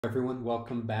Everyone,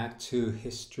 welcome back to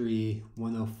History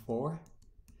 104.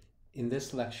 In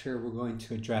this lecture, we're going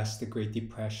to address the Great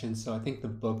Depression. So I think the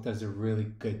book does a really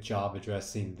good job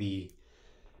addressing the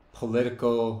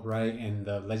political, right, and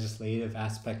the legislative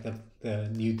aspect of the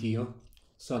New Deal.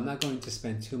 So I'm not going to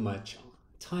spend too much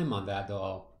time on that, though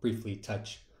I'll briefly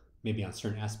touch maybe on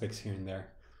certain aspects here and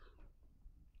there.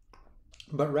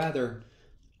 But rather,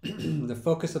 the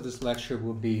focus of this lecture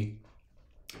will be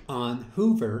on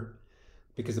Hoover,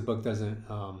 because the book doesn't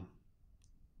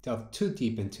delve too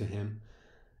deep into him,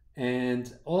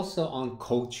 and also on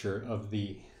culture of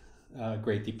the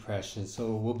Great Depression.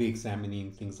 So we'll be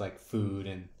examining things like food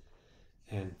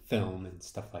and film and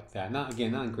stuff like that. Not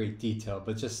in great detail,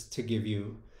 but just to give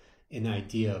you an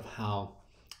idea of how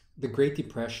the Great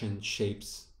Depression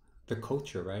shapes the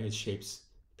culture, right? It shapes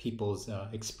people's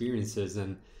experiences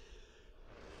and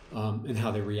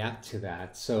how they react to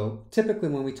that. So typically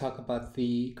when we talk about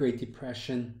the Great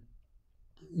Depression,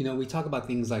 we talk about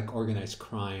things like organized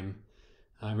crime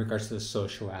in regards to the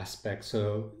social aspect.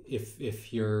 So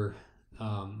if you're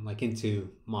like into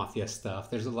mafia stuff,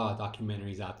 there's a lot of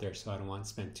documentaries out there, so I don't want to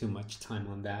spend too much time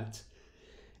on that.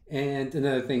 And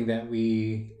another thing that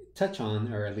we touch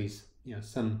on, or at least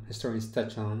some historians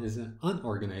touch on, is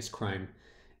unorganized crime.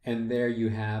 And there you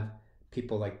have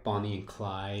people like Bonnie and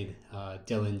Clyde,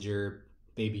 Dillinger,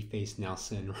 Babyface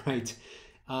Nelson, right?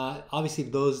 Obviously,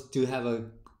 those do have a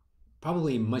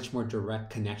probably much more direct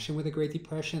connection with the Great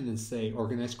Depression than, say,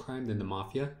 organized crime than the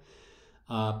mafia,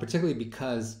 particularly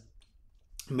because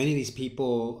many of these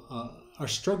people are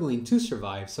struggling to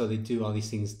survive, so they do all these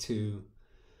things to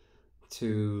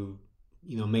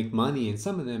make money, and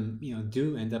some of them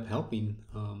do end up helping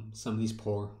some of these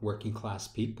poor working class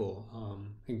people.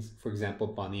 For example,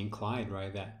 Bonnie and Clyde,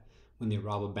 right? That when they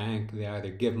rob a bank, they either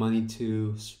give money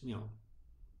to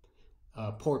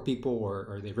poor people,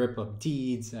 or they rip up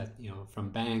deeds from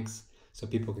banks so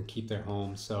people can keep their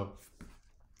homes. So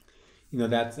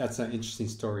that's an interesting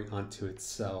story unto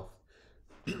itself.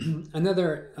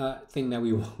 Another thing that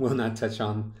we will not touch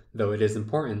on, though it is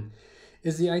important,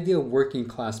 is the idea of working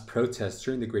class protests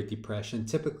during the Great Depression.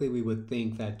 Typically, we would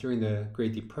think that during the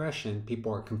Great Depression,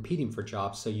 people are competing for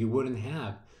jobs, so you wouldn't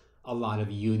have a lot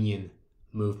of union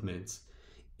movements.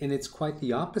 And it's quite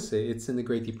the opposite. It's in the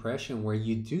Great Depression where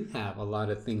you do have a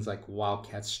lot of things like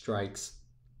wildcat strikes,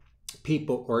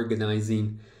 people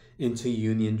organizing into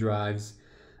union drives.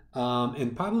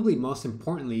 And probably most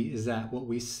importantly is that what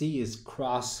we see is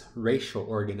cross-racial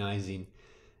organizing.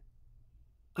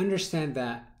 Understand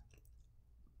that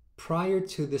prior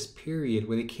to this period,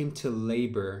 when it came to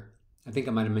labor, I think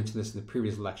I might have mentioned this in the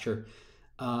previous lecture,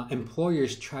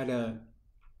 employers try to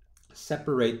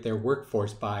separate their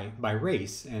workforce by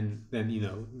race, and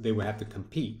then they would have to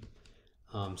compete.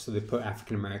 So they put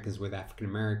African Americans with African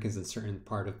Americans in certain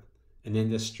part of an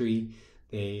industry.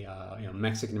 They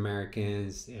Mexican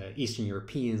Americans, Eastern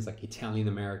Europeans like Italian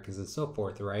Americans, and so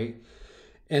forth, right?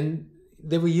 And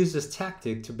they would use this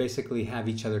tactic to basically have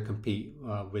each other compete,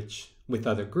 with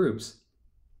other groups,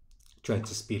 trying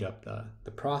to speed up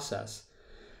the process.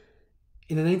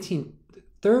 In the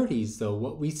 1930s, though,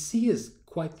 what we see is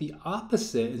quite the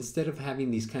opposite. Instead of having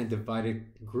these kind of divided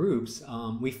groups,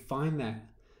 we find that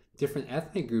different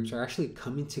ethnic groups are actually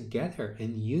coming together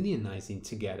and unionizing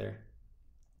together.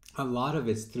 A lot of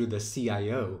it's through the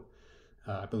CIO.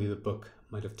 I believe the book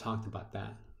might have talked about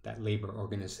that labor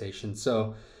organization.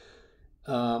 So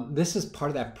this is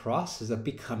part of that process of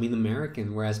becoming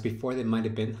American, whereas before they might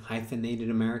have been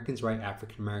hyphenated Americans, right?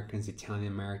 African Americans, Italian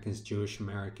Americans, Jewish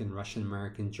American, Russian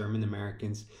American, German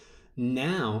Americans.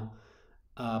 Now,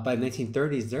 by the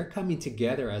 1930s, they're coming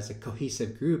together as a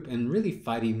cohesive group and really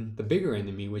fighting the bigger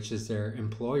enemy, which is their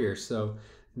employer. So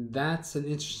that's an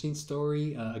interesting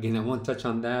story. Again, I won't touch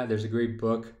on that. There's a great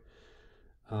book.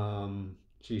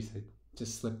 Geez, it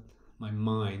just slipped my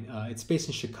mind. It's based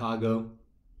in Chicago,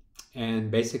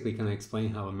 and basically kind of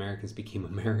explain how Americans became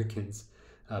Americans,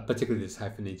 particularly this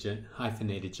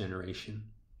hyphenated generation.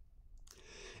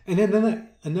 And then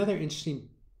another interesting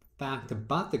fact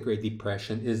about the Great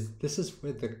Depression is this is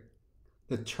where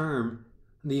the term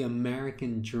the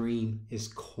American dream is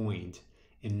coined.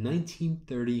 In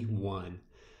 1931,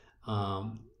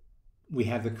 we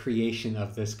have the creation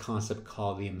of this concept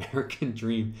called the American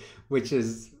dream, which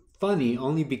is funny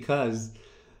only because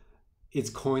it's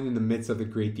coined in the midst of the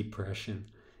Great Depression.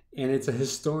 And it's a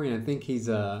historian, I think he's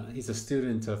a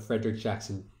student of Frederick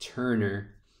Jackson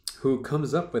Turner, who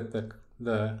comes up with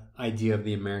the idea of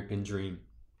the American dream.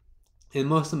 And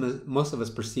most of us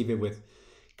perceive it with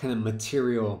kind of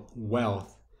material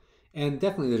wealth, and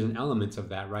definitely there's an element of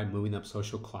that, right? Moving up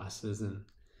social classes and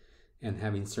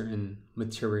having certain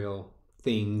material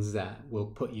things that will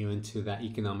put you into that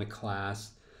economic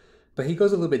class. But he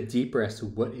goes a little bit deeper as to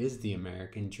what is the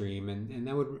American dream, and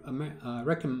I would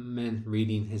recommend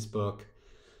reading his book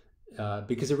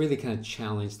because it really kind of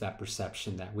challenged that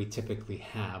perception that we typically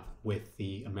have with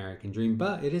the American dream.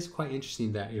 But it is quite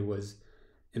interesting that it was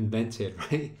invented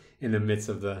right in the midst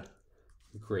of the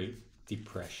Great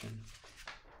Depression.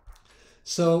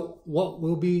 So what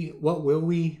will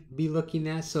we be looking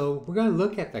at? So we're going to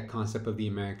look at that concept of the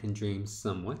American dream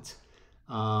somewhat.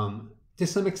 To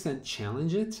some extent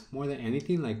challenge it more than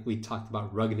anything, like we talked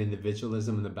about rugged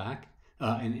individualism in the back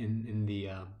in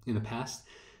the past,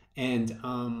 and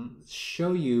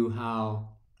show you how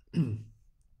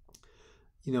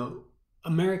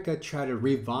America tried to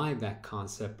revive that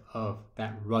concept of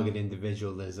that rugged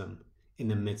individualism in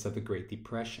the midst of the Great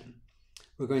Depression.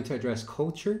 We're going to address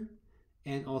culture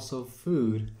and also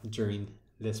food during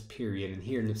this period. And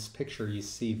here in this picture, you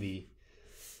see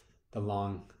the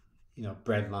long,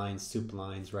 bread lines, soup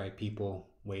lines, right?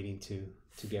 People waiting to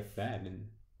get fed and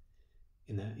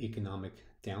in an economic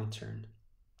downturn.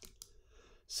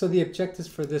 So the objectives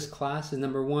for this class is,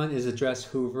 number one, is address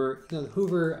Hoover.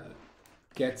 Hoover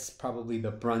gets probably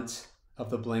the brunt of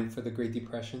the blame for the Great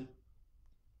Depression.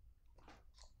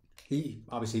 He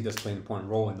obviously does play an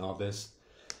important role in all this.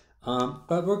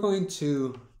 But we're going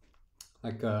to,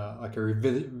 like a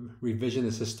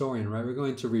revisionist historian, right? We're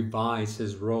going to revise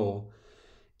his role,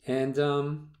 and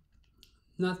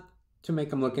not to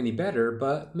make him look any better,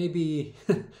 but maybe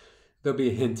there'll be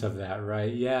a hint of that,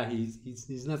 right? Yeah,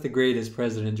 he's not the greatest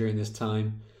president during this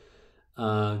time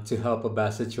to help a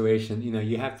bad situation.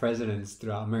 You have presidents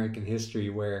throughout American history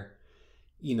where,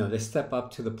 they step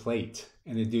up to the plate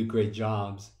and they do great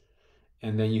jobs,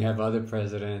 and then you have other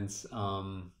presidents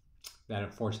that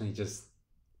unfortunately just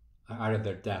are out of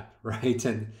their depth, right?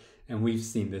 And we've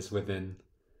seen this within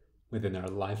our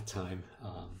lifetime,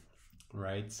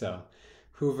 right? So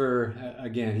Hoover,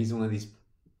 again, he's one of these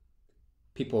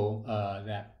people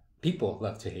that people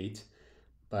love to hate,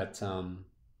 but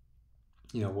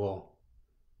we'll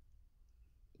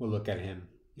look at him,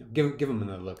 give him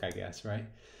another look, I guess, right?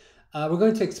 We're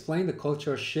going to explain the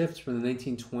cultural shifts from the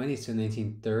 1920s to the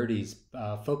 1930s,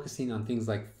 focusing on things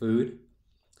like food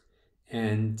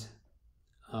and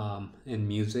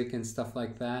music and stuff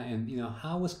like that, and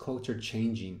how was culture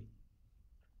changing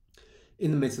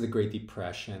in the midst of the Great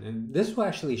Depression. And this will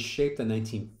actually shape the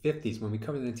 1950s. When we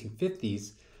cover the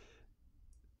 1950s,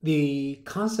 the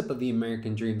concept of the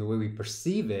American dream, the way we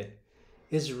perceive it,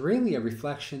 is really a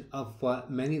reflection of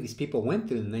what many of these people went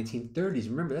through in the 1930s.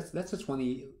 Remember, that's a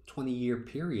 20-year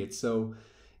period. So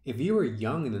if you were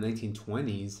young in the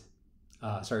 1920s,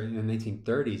 in the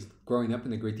 1930s, growing up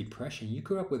in the Great Depression, you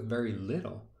grew up with very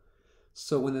little.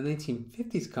 So when the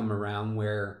 1950s come around,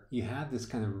 where you have this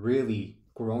kind of really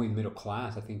growing middle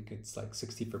class, I think it's like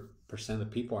 60%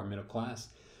 of people are middle class,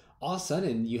 all of a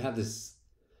sudden you have this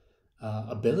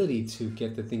ability to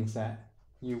get the things that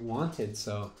you wanted.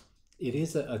 So it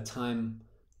is a time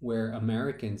where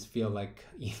Americans feel like,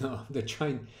 they're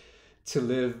trying to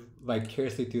live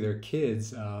vicariously through their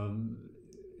kids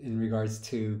in regards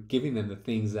to giving them the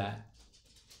things that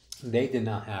they did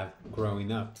not have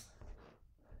growing up.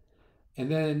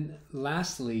 And then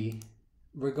lastly,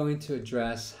 we're going to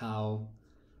address how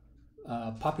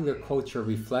popular culture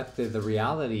reflected the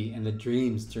reality and the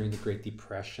dreams during the Great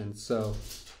Depression. So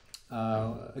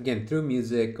again, through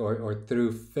music or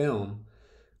through film,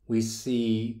 we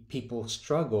see people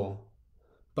struggle,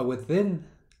 but within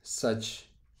such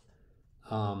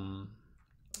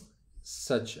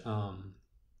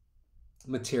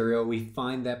material, we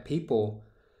find that people,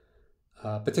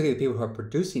 particularly the people who are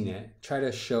producing it, try to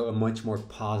show a much more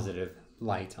positive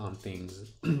light on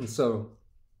things. So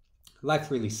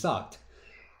life really sucked,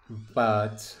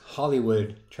 but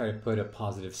Hollywood tried to put a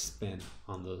positive spin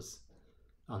on those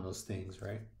things,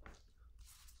 right?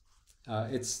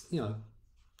 It's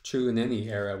true in any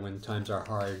era when times are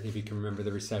hard. If you can remember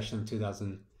the recession of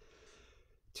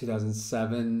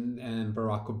 2007, and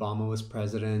Barack Obama was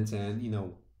president,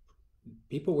 and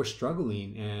people were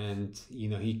struggling, and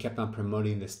he kept on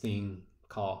promoting this thing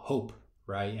called hope,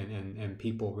 right? And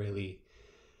people really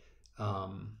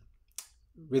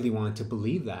wanted to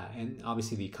believe that, and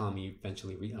obviously the economy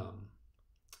eventually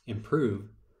improved,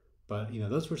 but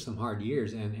those were some hard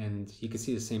years, and you could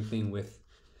see the same thing with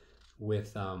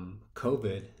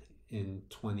COVID in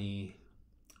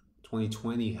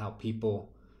 2020, how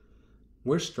people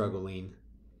were struggling,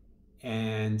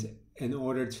 and in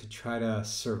order to try to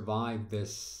survive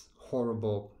this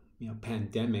horrible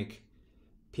pandemic,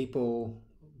 people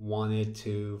wanted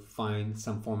to find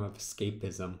some form of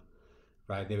escapism,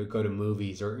 right? They would go to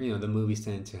movies, or the movies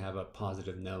tend to have a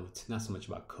positive note, not so much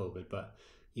about COVID, but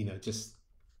just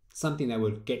something that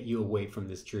would get you away from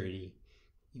this dreary,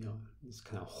 this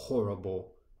kind of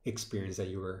horrible experience that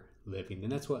you were living.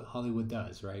 And that's what Hollywood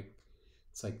does, right?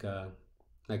 It's like a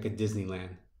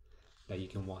Disneyland that you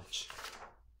can watch.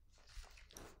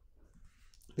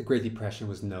 The Great Depression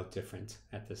was no different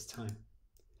at this time.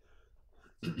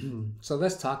 So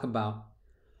let's talk about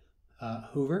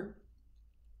Hoover.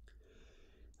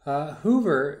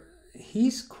 Hoover,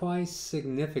 he's quite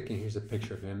significant. Here's a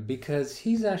picture of him because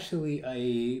he's actually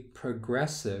a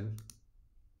progressive,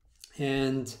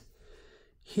 and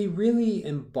he really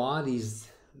embodies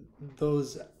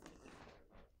those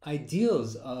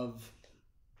ideals of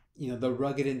the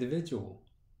rugged individual.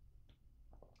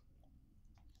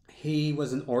 He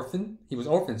was orphaned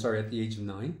at the age of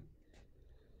 9.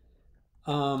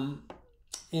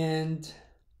 And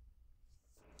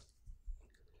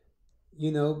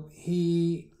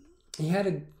he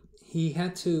had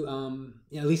to,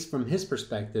 at least from his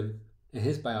perspective and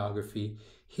his biography,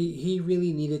 he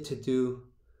really needed to do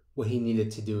what he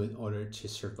needed to do in order to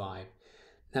survive.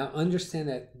 Now, understand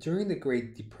that during the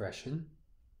Great Depression,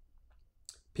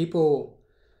 people,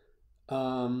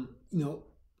 in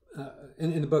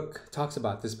the book talks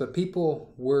about this, but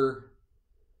people were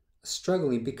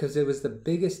struggling because it was the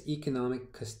biggest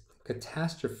economic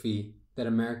catastrophe that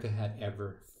America had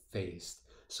ever faced.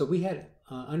 So we had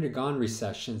undergone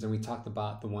recessions, and we talked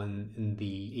about the one in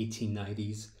the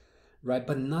 1890s, right?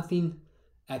 But nothing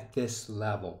at this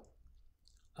level.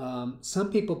 Some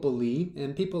people believe,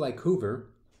 and people like Hoover,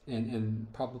 and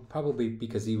probably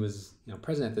because he was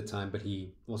president at the time, but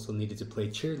he also needed to play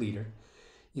cheerleader.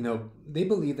 They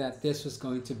believe that this was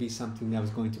going to be something that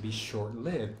was going to be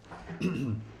short-lived.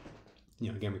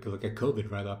 Again, we could look at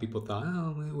COVID, right? A lot of people thought,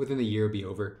 within a year it'll be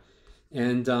over.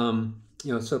 And,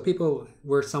 so people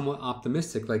were somewhat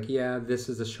optimistic, like, yeah, this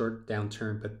is a short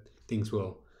downturn, but things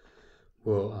will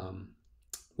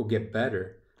get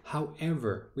better.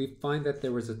 However, we find that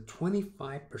there was a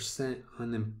 25%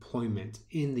 unemployment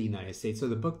in the United States. So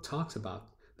the book talks about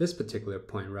this particular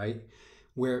point, right?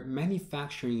 Where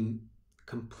manufacturing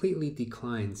completely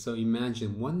declined. So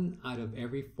imagine 1 out of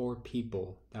every 4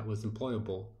 people that was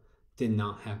employable did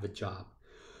not have a job.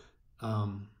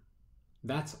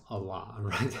 That's a lot,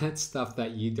 right? That's stuff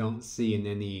that you don't see in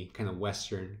any kind of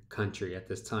Western country at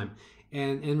this time.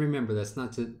 And remember, that's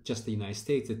not just the United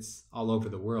States, it's all over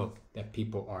the world that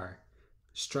people are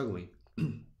struggling.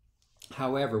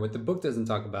 However, what the book doesn't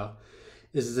talk about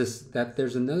is that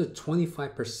there's another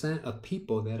 25% of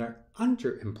people that are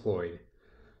underemployed.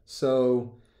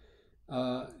 So,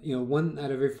 1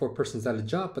 out of every 4 persons out of a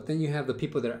job, but then you have the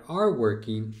people that are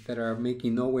working that are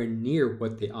making nowhere near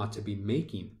what they ought to be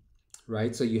making,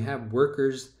 right? So you have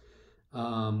workers,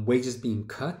 wages being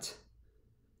cut.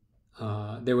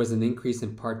 There was an increase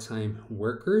in part-time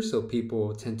workers, so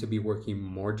people tend to be working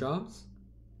more jobs.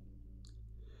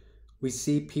 We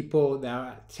see people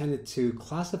that tended to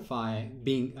classify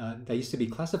that used to be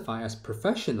classified as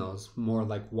professionals, more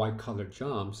like white-collar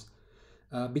jobs,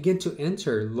 begin to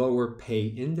enter lower pay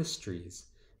industries.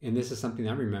 And this is something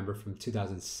I remember from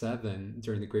 2007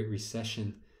 during the Great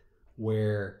Recession,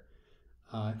 where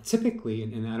typically,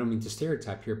 and I don't mean to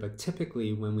stereotype here, but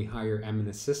typically when we hire admin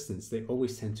assistants, they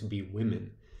always tend to be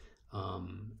women,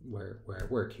 where I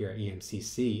work here at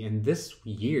EMCC. And this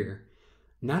year,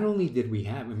 not only did we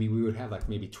have, we would have like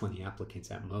maybe 20 applicants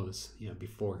at most,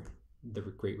 before the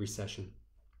Great Recession.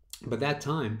 But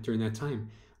during that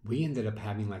time, we ended up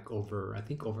having like over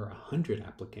 100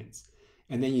 applicants.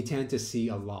 And then you tend to see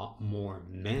a lot more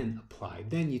men apply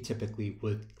than you typically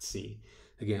would see.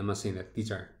 Again, I'm not saying that these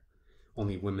are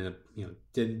only women,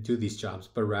 didn't do these jobs,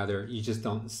 but rather you just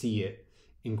don't see it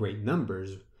in great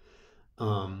numbers.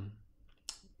 You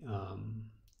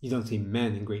don't see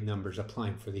men in great numbers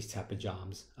applying for these type of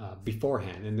jobs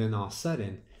beforehand. And then all of a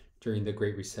sudden, during the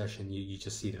Great Recession, you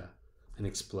just see an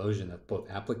explosion of both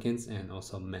applicants and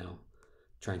also male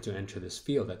trying to enter this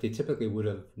field that they typically would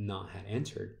have not had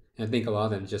entered. And I think a lot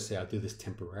of them just say, I'll do this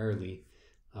temporarily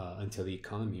until the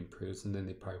economy improves, and then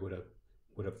they probably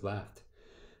would have left.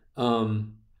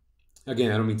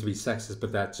 Again, I don't mean to be sexist,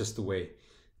 but that's just the way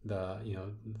the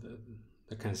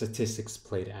kind of statistics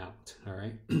played out. All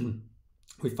right.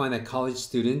 We find that college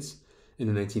students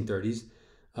in the 1930s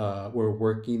were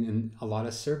working in a lot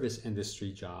of service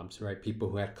industry jobs, right?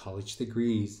 People who had college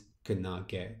degrees could not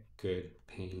get good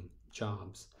paying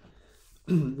jobs.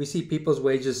 We see people's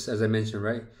wages, as I mentioned,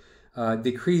 right,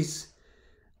 decrease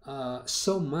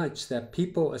so much that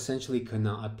people essentially could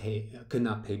not pay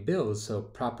bills. So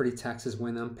property taxes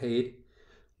went unpaid.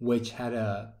 which had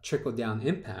a trickle down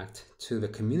impact to the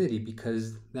community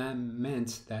because that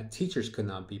meant that teachers could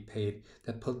not be paid,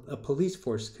 that a police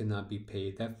force could not be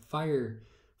paid, that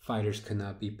firefighters could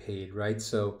not be paid, right?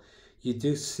 So you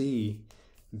do see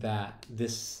that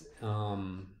this,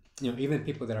 even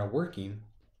people that are working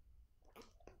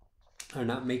are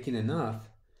not making enough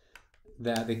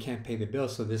that they can't pay the bill.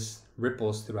 So this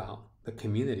ripples throughout the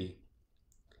community.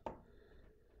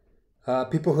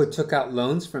 People who took out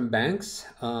loans from banks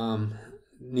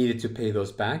needed to pay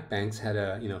those back. Banks had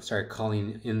to, start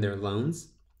calling in their loans.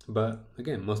 But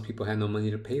again, most people had no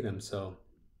money to pay them. So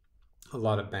a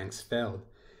lot of banks failed.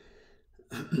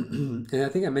 And I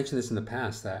think I mentioned this in the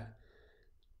past that,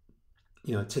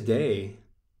 today,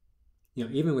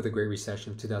 even with the Great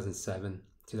Recession of 2007,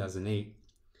 2008,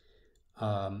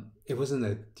 it wasn't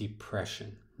a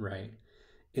depression, right?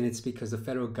 And it's because the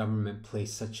federal government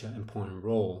plays such an important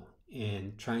role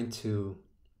in trying to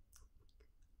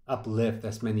uplift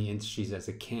as many industries as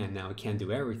it can. Now, it can't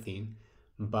do everything,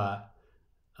 but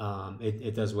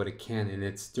it does what it can. And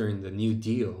it's during the New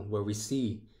Deal where we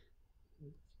see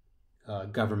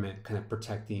government kind of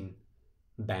protecting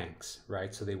banks,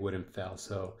 right? So they wouldn't fail.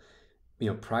 So,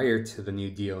 prior to the New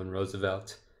Deal and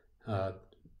Roosevelt,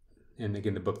 and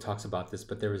again, the book talks about this,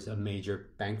 but there was a major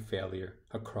bank failure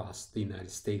across the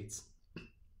United States.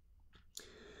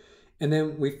 And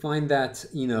then we find that,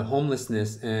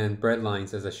 homelessness and bread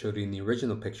lines, as I showed you in the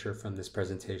original picture from this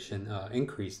presentation,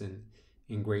 increase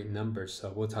in great numbers.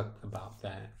 So we'll talk about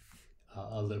that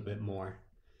a little bit more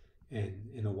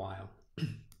in a while.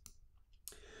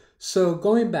 So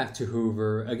going back to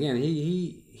Hoover, again,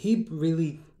 he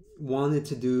really wanted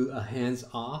to do a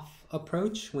hands-off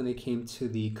approach when it came to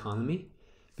the economy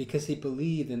because he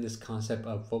believed in this concept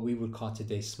of what we would call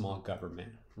today small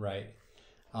government, right?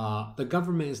 The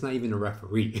government is not even a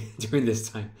referee during this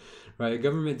time, right? The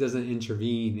government doesn't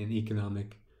intervene in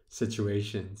economic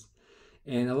situations.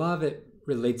 And a lot of it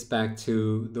relates back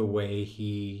to the way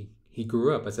he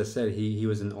grew up. As I said, he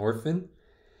was an orphan.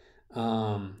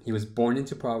 He was born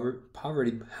into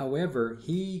poverty. However,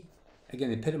 he,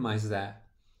 again, epitomizes that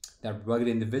rugged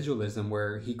individualism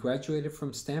where he graduated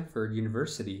from Stanford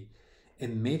University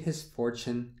and made his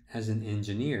fortune as an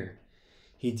engineer.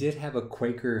 He did have a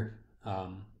Quaker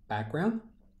background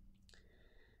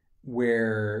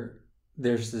where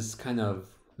there's this kind of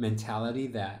mentality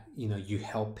that you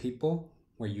help people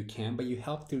where you can, but you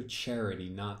help through charity,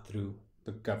 not through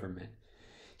the government.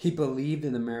 He believed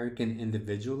in American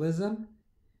individualism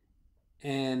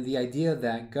and the idea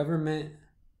that government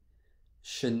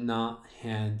should not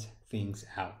hand things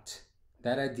out.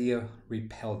 That idea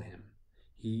repelled him.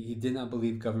 He did not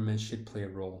believe government should play a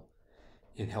role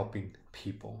in helping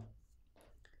people.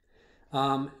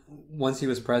 Once he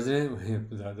was president,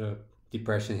 the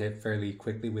Depression hit fairly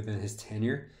quickly within his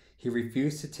tenure. He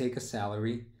refused to take a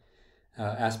salary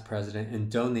as president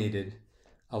and donated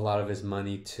a lot of his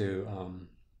money to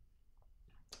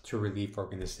relief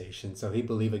organizations. So he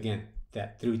believed again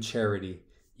that through charity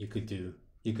you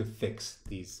could fix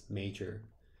these major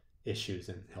issues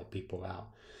and help people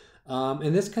out.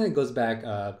 And this kind of goes back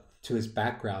to his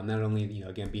background, not only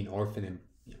again being orphan and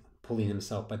pulling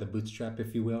himself by the bootstrap,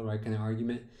 if you will, right, kind of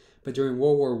argument. But during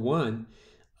World War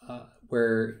I,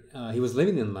 where he was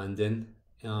living in London,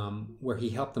 where he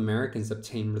helped Americans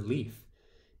obtain relief.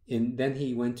 And then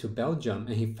he went to Belgium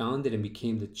and he founded and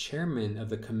became the chairman of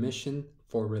the Commission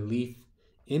for Relief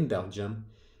in Belgium.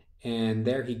 And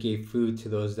there he gave food to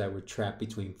those that were trapped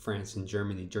between France and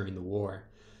Germany during the war.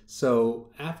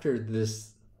 So after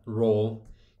this role,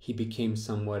 he became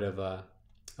somewhat of a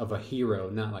hero,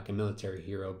 not like a military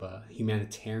hero, but a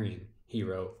humanitarian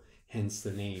hero, hence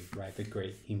the name, right? The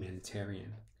great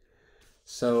humanitarian.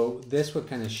 So this would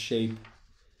kind of shape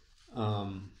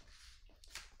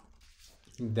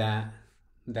that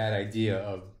idea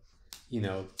of,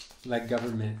 don't let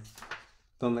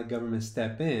government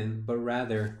step in, but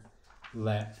rather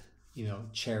let,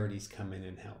 charities come in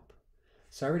and help.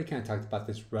 So I already kind of talked about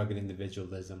this rugged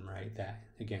individualism, right? That,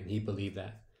 again, he believed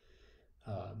that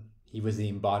he was the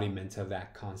embodiment of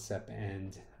that concept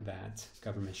and that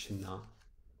government should not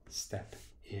step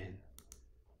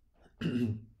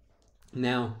in.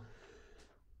 Now,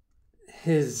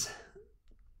 his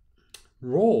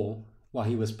role while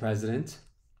he was president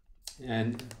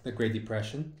and the Great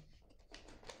Depression,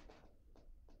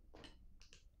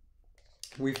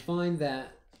 we find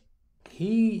that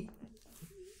he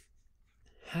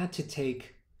had to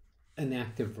take an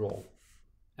active role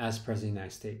as president of the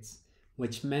United States,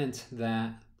 which meant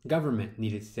that government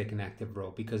needed to take an active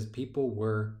role because people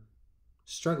were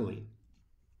struggling.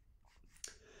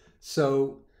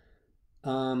 So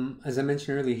As I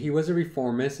mentioned earlier, he was a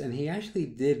reformist, and he actually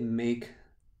did make,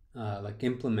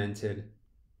 implemented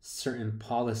certain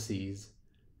policies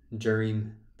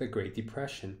during the Great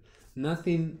Depression.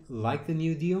 Nothing like the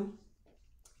New Deal,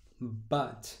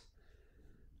 but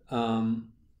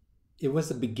um, it was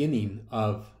the beginning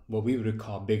of what we would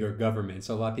call bigger government.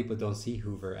 So a lot of people don't see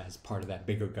Hoover as part of that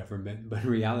bigger government, but in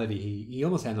reality, he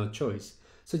almost had no choice.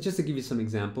 So just to give you some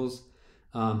examples,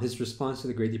 his response to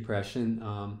the Great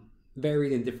Depression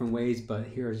varied in different ways, but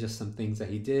here are just some things that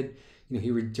he did. He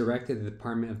redirected the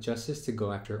Department of Justice to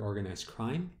go after organized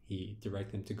crime. He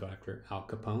directed them to go after Al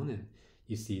Capone, and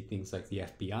you see things like the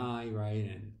FBI, right,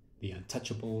 and the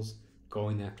Untouchables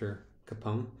going after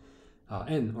Capone,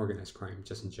 and organized crime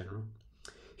just in general.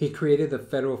 He created the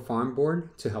Federal Farm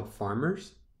Board to help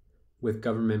farmers with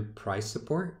government price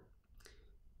support.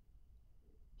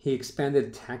 He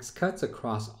expanded tax cuts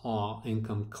across all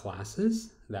income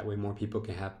classes. That way more people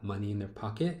can have money in their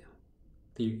pocket.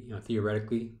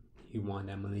 Theoretically, he wanted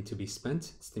that money to be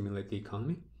spent, stimulate the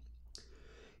economy.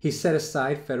 He set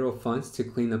aside federal funds to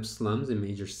clean up slums in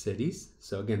major cities.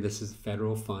 So again, this is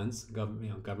federal funds,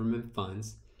 government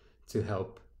funds to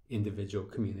help individual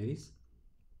communities.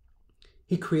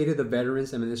 He created the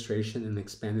Veterans Administration and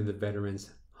expanded the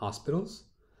Veterans Hospitals.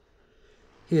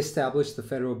 He established the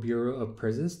Federal Bureau of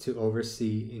Prisons to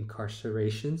oversee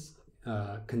incarceration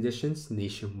conditions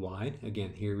nationwide.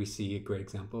 Again, here we see a great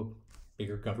example of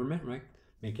bigger government, right?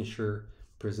 Making sure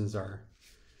prisons are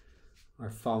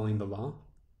following the law.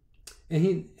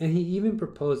 And he even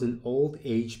proposed an old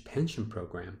age pension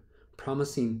program,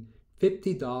 promising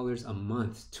 $50 a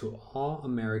month to all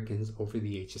Americans over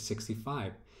the age of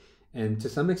 65. And to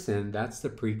some extent, that's the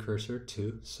precursor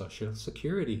to Social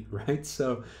Security, right?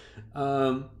 So,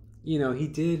 he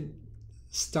did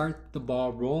start the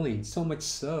ball rolling, so much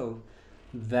so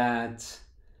that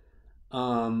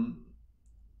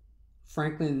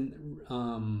Franklin,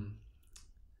 an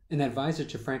advisor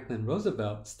to Franklin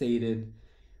Roosevelt, stated,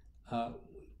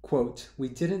 quote, "We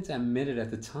didn't admit it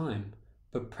at the time,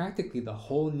 but practically the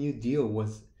whole New Deal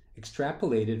was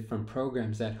extrapolated from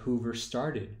programs that Hoover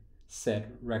started,"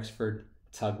 said Rexford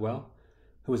Tugwell,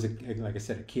 who was, like I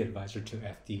said, a key advisor to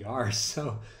FDR.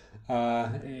 So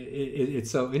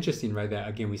it's so interesting, right? That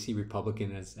again, we see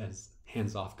Republican as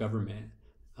hands-off government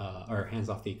or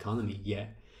hands-off the economy.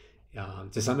 Yet,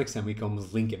 to some extent, we can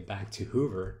almost link it back to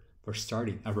Hoover for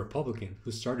starting a Republican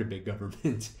who started big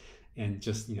government, and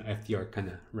just FDR kind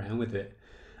of ran with it.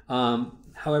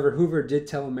 However, Hoover did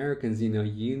tell Americans,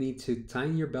 you need to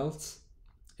tighten your belts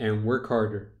and work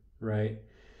harder, right?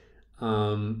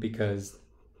 Because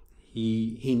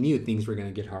he knew things were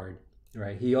going to get hard,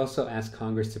 right? He also asked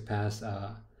Congress to pass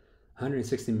a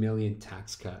 $160 million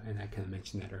tax cut, and I kind of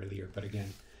mentioned that earlier. But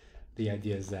again, the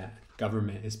idea is that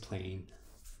government is playing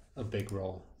a big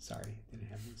role. Sorry, didn't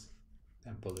have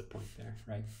that bullet point there,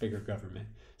 right? Bigger government.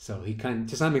 So he kind of,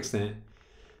 to some extent,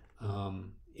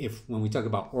 if when we talk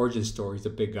about origin stories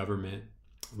of big government,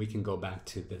 we can go back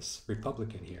to this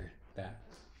Republican here that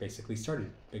basically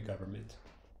started big government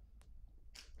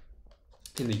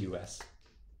in the U.S.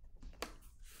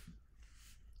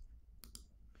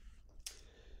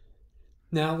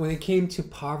 Now, when it came to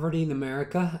poverty in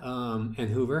America and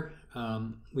Hoover,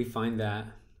 we find that,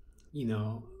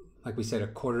 like we said, a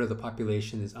quarter of the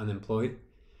population is unemployed.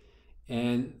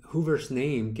 And Hoover's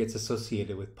name gets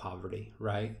associated with poverty,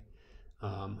 right?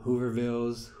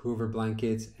 Hoovervilles, Hoover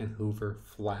blankets, and Hoover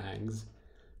flags.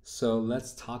 So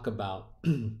let's talk about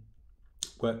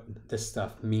what this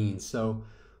stuff means. So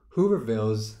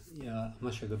Hoovervilles, I'm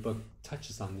not sure the book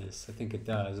touches on this. I think it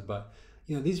does, but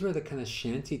these were the kind of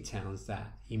shanty towns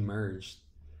that emerged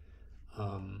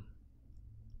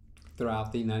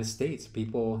throughout the United States.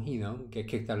 People, get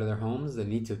kicked out of their homes.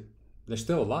 They're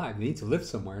still alive. They need to live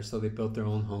somewhere, so they built their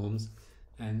own homes,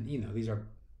 and these are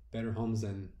better homes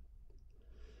than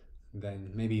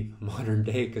maybe modern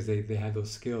day, because they had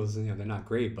those skills. They're not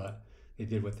great, but they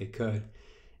did what they could.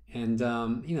 And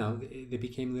they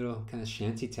became little kind of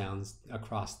shanty towns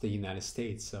across the United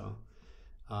States. So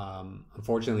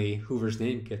unfortunately, Hoover's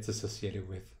name gets associated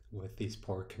with these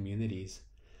poor communities.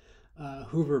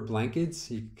 Hoover blankets,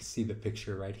 you can see the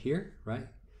picture right here, right?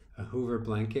 A Hoover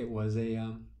blanket was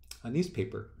a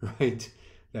newspaper, right,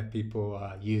 that people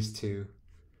used to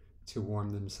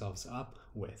warm themselves up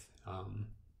with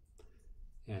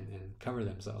and cover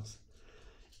themselves.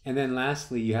 And then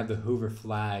lastly, you have the Hoover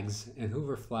flags, and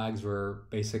Hoover flags were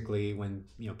basically when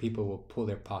people will pull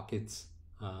their pockets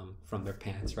from their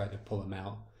pants, right? They pull them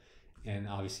out, and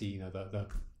obviously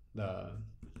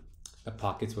the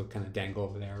pockets would kind of dangle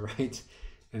over there, right?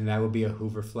 And that would be a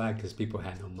Hoover flag because people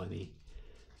had no money.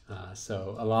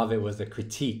 So a lot of it was a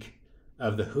critique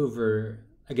of the Hoover,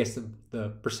 I guess the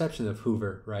perception of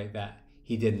Hoover, right, that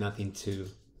he did nothing to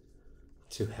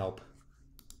help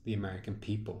the American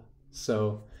people.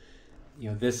 So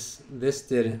this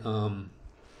did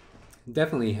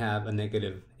definitely have a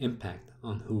negative impact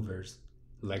on Hoover's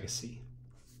legacy,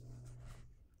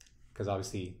 because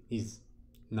obviously he's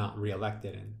not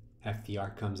reelected and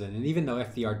FDR comes in, and even though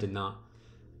FDR did not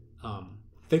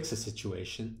fix the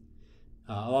situation,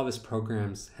 a lot of his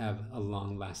programs have a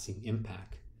long-lasting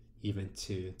impact even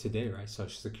to today, right?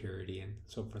 Social Security and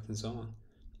so forth and so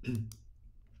on.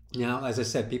 Now, as I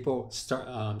said, people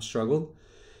struggled,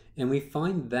 and we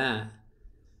find that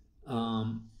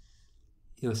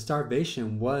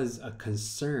starvation was a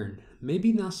concern.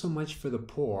 Maybe not so much for the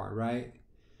poor, right?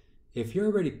 If you're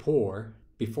already poor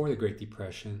before the Great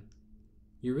Depression,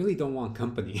 you really don't want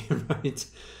company, right?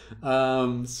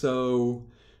 So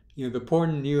the poor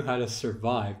knew how to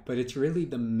survive, but it's really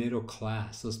the middle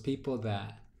class, those people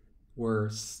that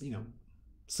were,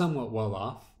 somewhat well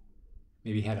off,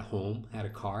 maybe had a home, had a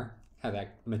car, had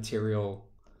that material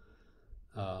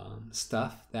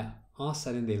stuff, that all of a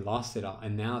sudden they lost it all,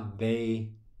 and now they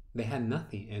had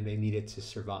nothing and they needed to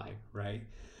survive, right?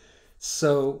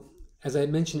 So as I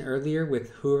mentioned earlier, with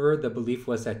Hoover, the belief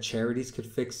was that charities could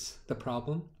fix the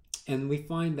problem. And we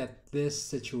find that this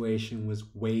situation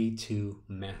was way too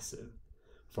massive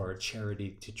for a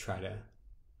charity to try to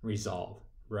resolve,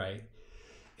 right?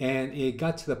 And it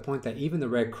got to the point that even the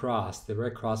Red Cross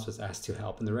was asked to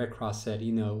help. And the Red Cross said,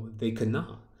 they could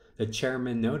not. The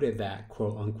chairman noted that,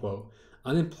 quote unquote,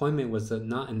 unemployment was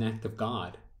not an act of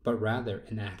God, but rather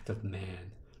an act of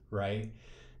man, right?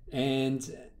 And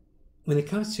when it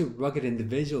comes to rugged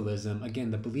individualism,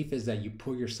 again, the belief is that you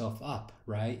pull yourself up,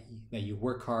 right? That you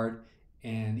work hard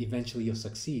and eventually you'll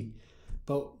succeed.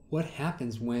 But what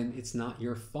happens when it's not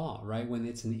your fault, right? When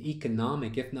it's an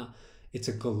economic, if not, it's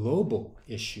a global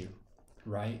issue,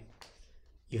 right?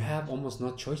 You have almost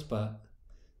no choice but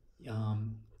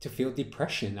to feel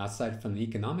depression outside from the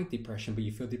economic depression, but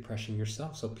you feel depression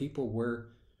yourself. So people were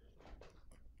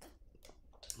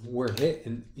hit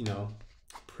and,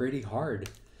 pretty hard.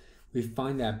 We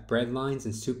find that bread lines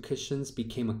and soup kitchens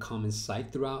became a common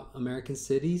sight throughout American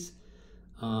cities.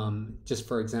 Just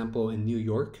for example, in New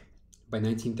York, by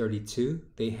 1932,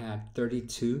 they had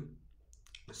 32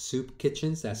 soup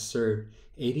kitchens that served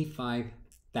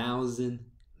 85,000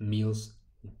 meals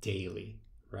daily,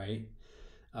 right?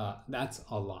 That's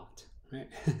a lot, right?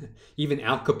 Even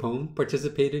Al Capone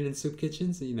participated in soup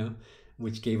kitchens,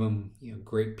 which gave him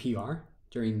great PR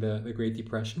during the Great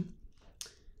Depression.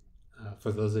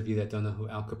 For those of you that don't know who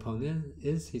Al Capone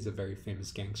is, he's a very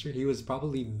famous gangster. He was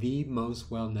probably the most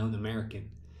well-known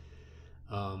American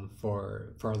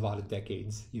for a lot of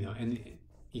decades, and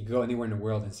you go anywhere in the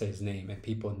world and say his name, and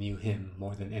people knew him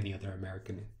more than any other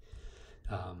American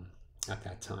at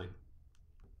that time.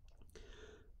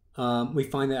 We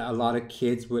find that a lot of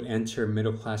kids would enter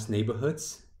middle-class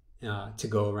neighborhoods to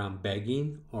go around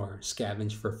begging or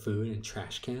scavenge for food in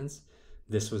trash cans.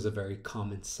 This was a very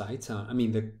common sight.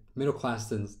 The middle class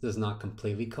does not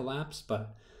completely collapse,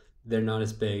 but they're not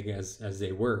as big as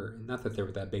they were. Not that they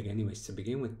were that big anyways to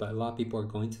begin with, but a lot of people are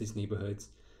going to these neighborhoods,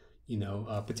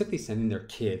 particularly sending their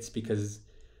kids, because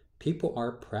people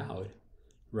are proud,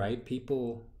 right?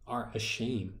 People are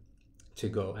ashamed to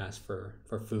go ask for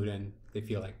food, and they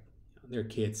feel like their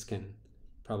kids can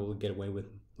probably get away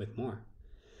with more.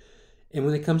 And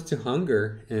when it comes to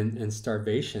hunger and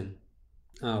starvation,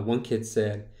 one kid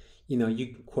said,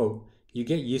 you quote, you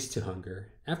get used to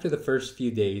hunger. After the first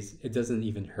few days, it doesn't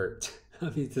even hurt.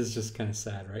 This is just kind of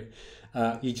sad, right?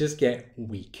 You just get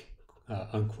weak,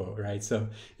 unquote, right? So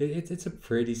it's a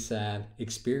pretty sad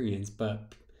experience,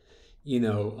 but a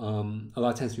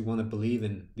lot of times we want to believe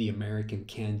in the American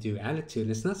can-do attitude.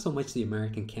 And it's not so much the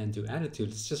American can-do attitude,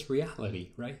 it's just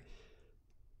reality, right?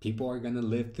 People are going to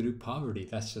live through poverty.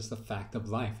 That's just a fact of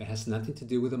life. It has nothing to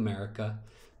do with America,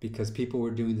 because people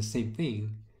were doing the same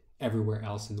thing everywhere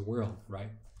else in the world, right?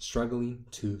 Struggling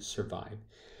to survive.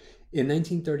 In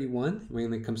 1931,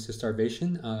 when it comes to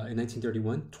starvation, in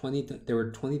 1931, there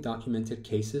were 20 documented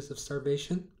cases of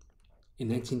starvation. In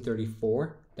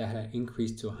 1934, that had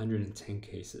increased to 110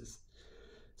 cases.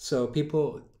 So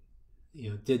people,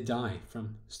 did die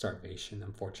from starvation,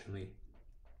 unfortunately.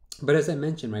 But as I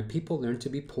mentioned, right, people learned to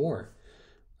be poor.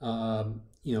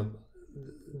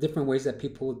 Different ways that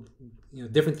people,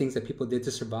 different things that people did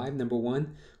to survive. Number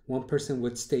one person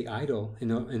would stay idle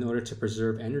in order to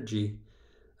preserve energy,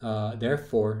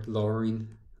 therefore lowering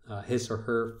his or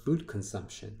her food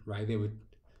consumption, right? They would,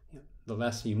 the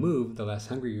less you move, the less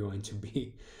hungry you're going to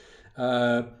be.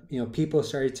 People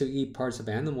started to eat parts of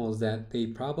animals that they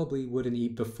probably wouldn't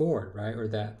eat before, right? Or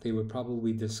that they would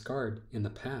probably discard in the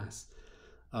past.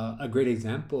 A great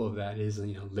example of that is,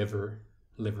 liver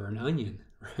and onion,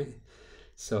 right?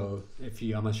 So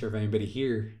I'm not sure if anybody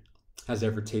here has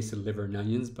ever tasted liver and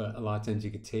onions, but a lot of times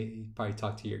you could probably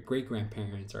talk to your great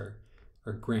grandparents or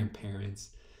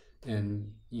grandparents,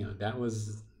 and that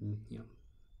was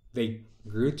they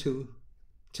grew to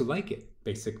like it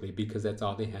basically because that's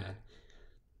all they had.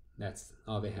 That's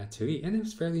all they had to eat, and it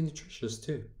was fairly nutritious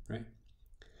too, right?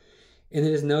 And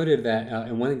it is noted that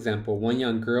in one example, one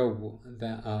young girl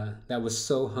that was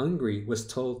so hungry was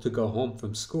told to go home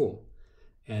from school,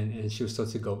 and she was told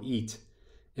to go eat,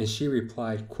 and she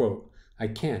replied, "quote I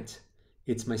can't.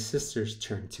 It's my sister's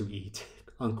turn to eat,"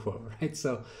 unquote. Right.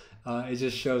 So it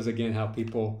just shows again how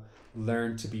people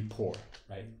learn to be poor,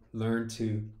 right? Learn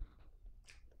to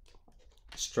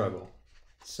struggle.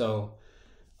 So,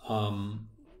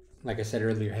 like I said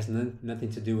earlier, it has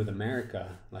nothing to do with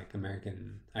America, like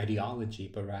American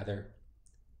ideology, but rather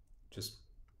just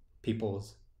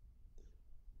people's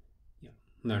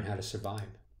learn how to survive.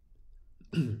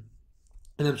 And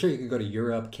I'm sure you could go to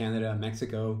Europe, Canada,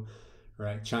 Mexico,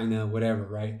 right? China, whatever,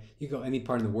 right? You go any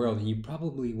part of the world and you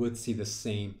probably would see the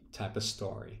same type of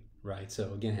story, right?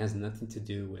 So again, it has nothing to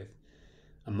do with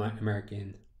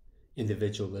American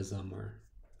individualism or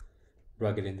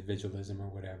rugged individualism or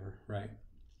whatever, right?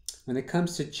 When it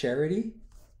comes to charity,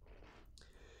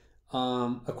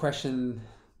 a question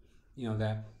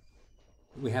that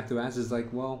we have to ask is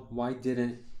like, well, why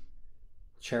didn't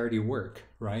charity work,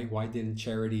 right? Why didn't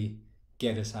charity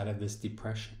get us out of this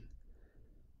depression?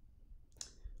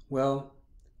 Well,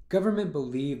 government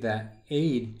believed that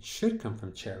aid should come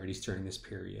from charities during this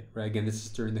period, right? Again, this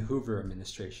is during the Hoover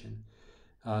administration.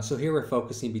 So here we're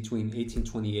focusing between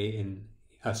 1928 and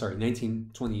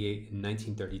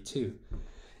 1932.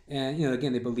 And,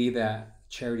 again, they believe that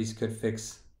charities could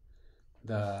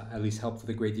at least help for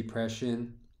the Great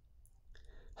Depression.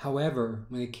 However,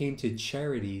 when it came to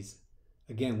charities,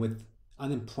 again, with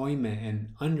unemployment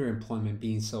and underemployment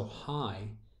being so high,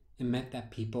 it meant that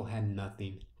people had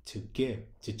nothing to give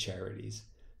to charities.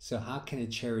 So how can a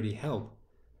charity help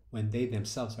when they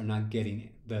themselves are not getting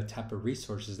the type of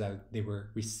resources that they were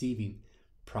receiving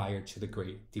prior to the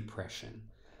Great Depression?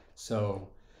 So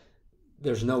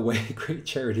there's no way great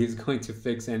charity is going to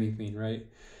fix anything, right?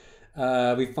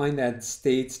 We find that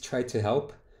states tried to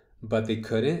help, but they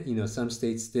couldn't. Some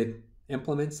states did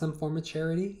implement some form of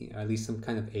charity, at least some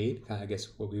kind of aid, I guess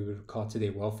what we would call today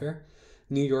welfare.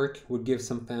 New York would give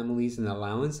some families an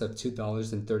allowance of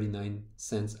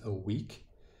 $2.39 a week.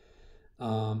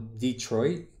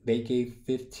 Detroit, they gave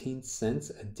 15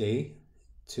 cents a day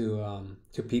to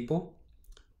people,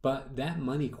 but that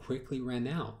money quickly ran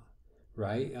out,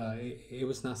 right? It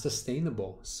was not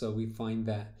sustainable. So we find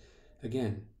that,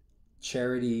 again,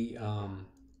 charity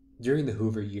during the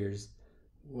Hoover years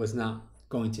was not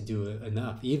going to do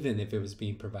enough, even if it was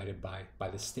being provided by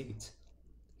the state.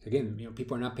 Again,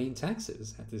 people are not paying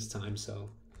taxes at this time,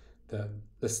 so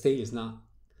the state does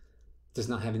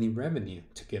not have any revenue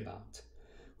to give out.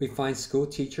 We find school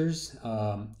teachers,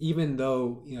 even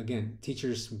though again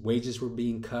teachers' wages were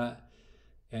being cut,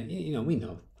 and we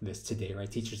know this today, right?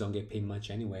 Teachers don't get paid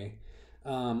much anyway.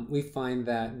 We find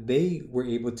that they were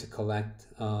able to collect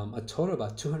a total of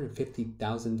about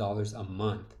 $250,000 a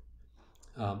month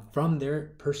from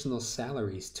their personal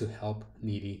salaries to help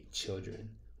needy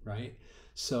children, right?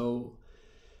 So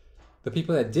the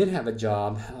people that did have a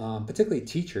job, particularly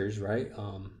teachers, right?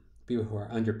 People who are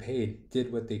underpaid,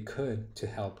 did what they could to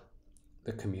help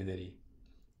the community.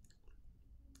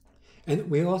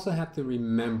 And we also have to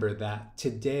remember that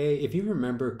today, if you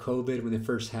remember COVID when it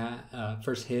first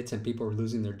hits and people were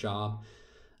losing their job,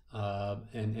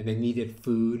 and they needed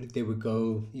food, they would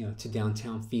go to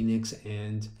downtown Phoenix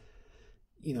and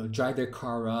drive their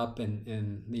car up,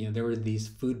 and there were these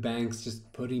food banks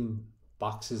just putting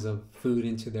boxes of food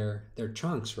into their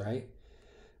trunks, right?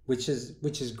 Which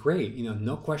is great.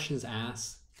 No questions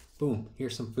asked. Boom,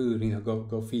 here's some food.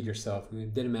 Go feed yourself.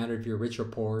 It didn't matter if you're rich or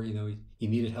poor. You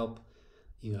needed help.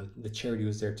 The charity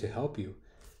was there to help you.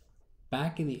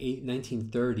 Back in the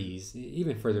 1930s,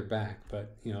 even further back,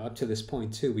 but up to this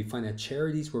point too, we find that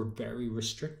charities were very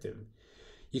restrictive.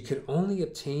 You could only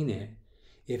obtain it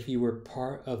if you were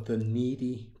part of the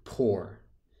needy poor,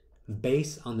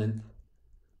 based on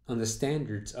the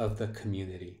standards of the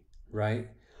community, right?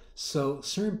 So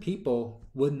certain people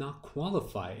would not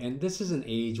qualify, and this is an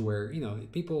age where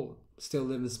people still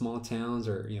live in small towns,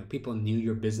 or people knew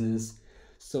your business.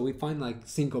 So we find like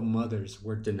single mothers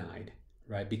were denied,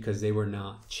 right? Because they were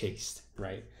not chaste,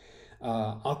 right?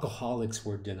 Alcoholics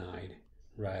were denied,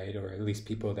 right? Or at least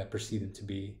people that perceive them to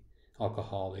be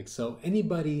alcoholics. So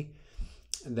anybody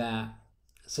that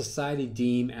society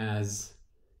deem as,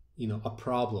 a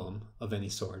problem of any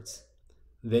sorts,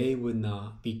 they would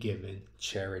not be given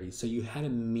charity. So you had to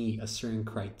meet a certain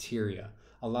criteria.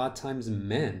 A lot of times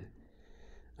men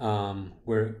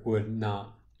would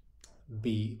not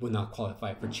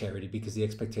qualify for charity because the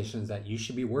expectation is that you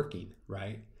should be working,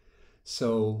 right?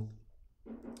 So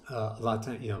a lot of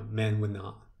times, men would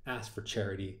not ask for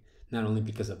charity, not only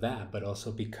because of that, but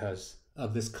also because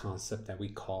of this concept that we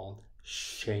called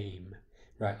shame,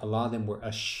 right? A lot of them were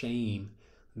ashamed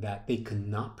that they could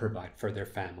not provide for their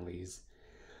families.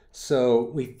 So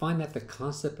we find that the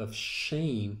concept of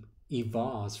shame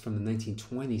evolves from the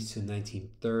 1920s to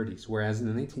 1930s, whereas in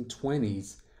the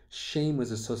 1920s, shame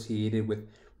was associated with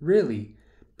really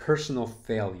personal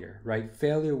failure, right?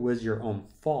 Failure was your own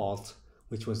fault,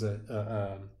 which was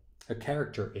a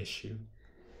character issue.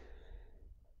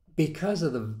 Because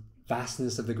of the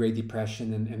vastness of the Great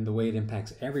Depression and the way it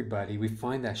impacts everybody, we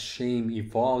find that shame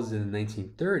evolves in the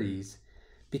 1930s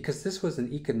because this was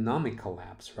an economic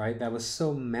collapse, right? That was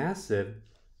so massive.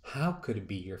 How could it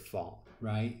be your fault,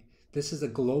 right? This is a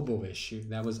global issue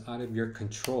that was out of your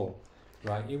control,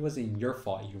 right? It wasn't your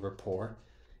fault you were poor.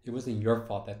 It wasn't your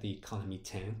fault that the economy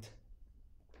tanked.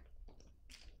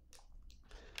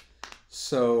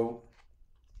 So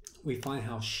we find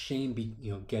how shame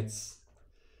gets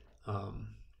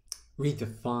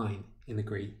redefined in the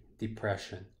Great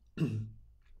Depression.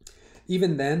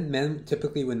 Even then, men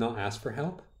typically would not ask for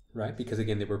help, right? Because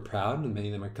again, they were proud, and many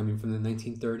of them are coming from the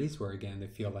 1930s, where again they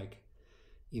feel like,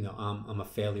 I'm a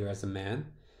failure as a man.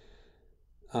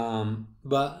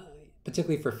 But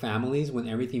particularly for families, when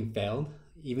everything failed,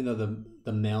 even though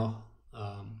the male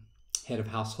head of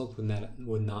household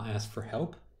would not ask for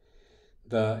help,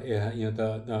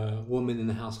 the woman in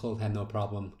the household had no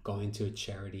problem going to a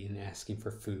charity and asking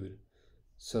for food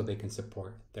so they can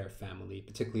support their family,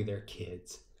 particularly their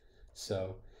kids.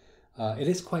 So it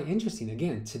is quite interesting.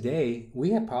 Again, today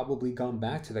we have probably gone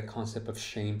back to the concept of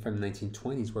shame from the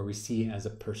 1920s, where we see it as a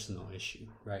personal issue,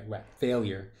 right? Where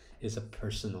failure is a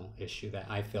personal issue, that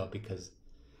I failed because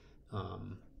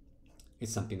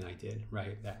it's something I did,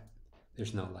 right? That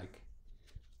there's no like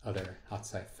other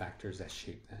outside factors that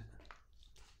shape that.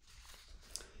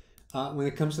 When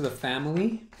it comes to the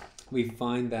family, we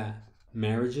find that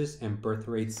marriages and birth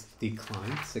rates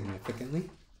decline significantly.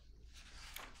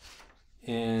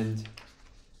 And,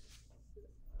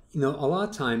 a lot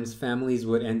of times families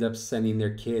would end up sending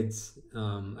their kids,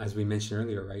 as we mentioned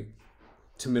earlier, right,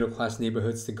 to middle class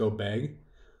neighborhoods to go beg,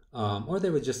 or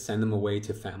they would just send them away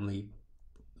to family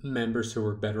members who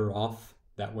were better off.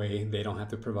 That way they don't have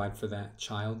to provide for that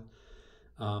child.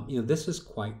 This is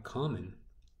quite common.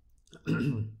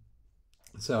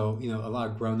 So, a lot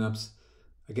of grown-ups,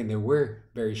 again, they were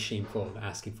very shameful of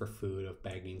asking for food, of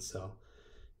begging. So,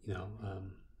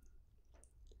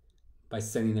 by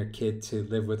sending their kid to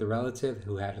live with a relative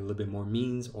who had a little bit more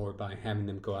means, or by having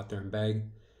them go out there and beg,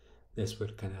 this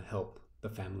would kind of help the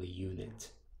family unit.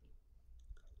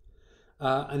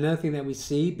 Another thing that we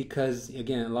see, because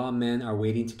again, a lot of men are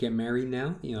waiting to get married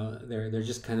now. They're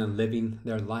just kind of living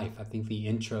their life. I think the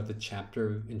intro of the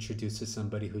chapter introduces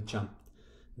somebody who jumped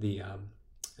the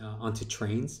onto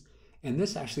trains, and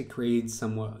this actually creates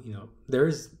somewhat.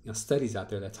 There's studies out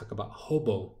there that talk about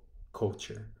hobo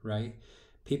culture, right?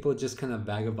 People just kind of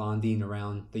vagabonding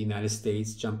around the United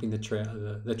States, jumping the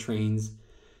trains,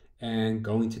 and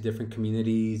going to different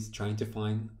communities, trying to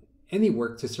find any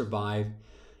work to survive.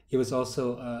 It was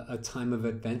also a time of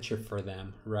adventure for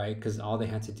them, right? Because all they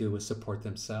had to do was support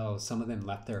themselves. Some of them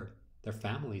left their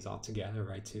families altogether,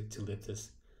 right, to live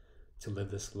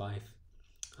this life.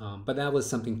 But that was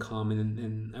something common,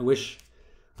 and I wish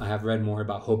I have read more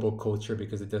about hobo culture,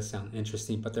 because it does sound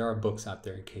interesting. But there are books out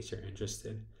there in case you're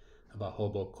interested about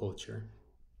hobo culture.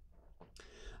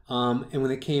 And when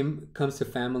it comes to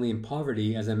family and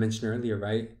poverty, as I mentioned earlier,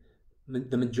 right,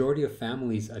 the majority of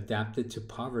families adapted to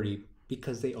poverty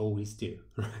because they always do,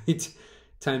 right?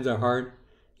 Times are hard.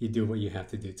 You do what you have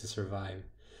to do to survive.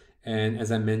 And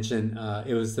as I mentioned,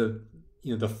 it was the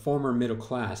former middle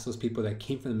class, those people that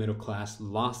came from the middle class,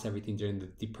 lost everything during the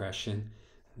Depression.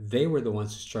 They were the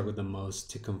ones who struggled the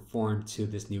most to conform to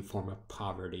this new form of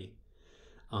poverty.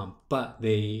 But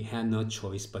they had no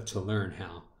choice but to learn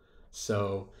how.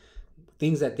 So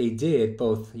things that they did,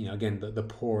 both, again, the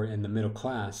poor and the middle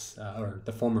class, or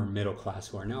the former middle class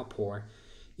who are now poor,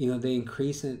 they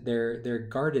increase their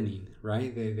gardening,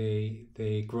 right?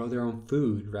 They grow their own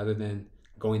food rather than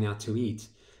going out to eat.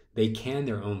 They can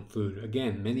their own food.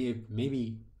 Again,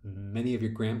 maybe many of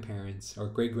your grandparents or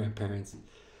great grandparents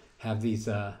have these,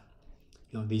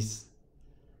 these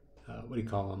what do you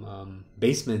call them?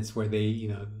 Basements where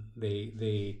they,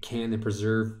 they can and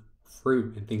preserve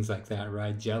fruit and things like that,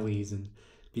 right? Jellies, and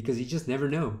because you just never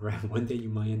know, right? One day you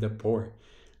might end up poor,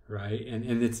 right?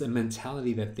 And it's a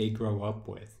mentality that they grow up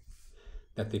with,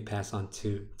 that they pass on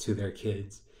to their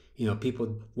kids.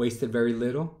 People wasted very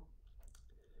little,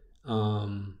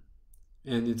 and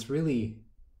it's really,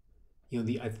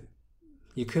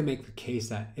 you could make the case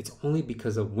that it's only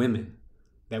because of women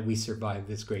that we survive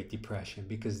this Great Depression,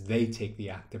 because they take the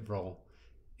active role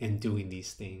in doing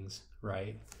these things,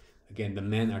 right? Again, the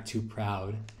men are too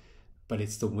proud, but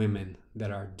it's the women that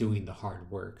are doing the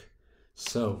hard work.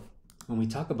 So when we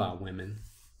talk about women,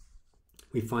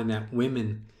 we find that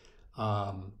women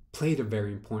played a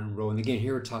very important role. And again,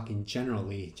 here we're talking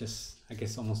generally, just I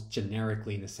guess almost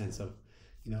generically, in the sense of,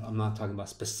 I'm not talking about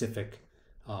specific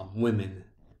women,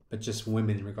 but just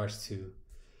women in regards to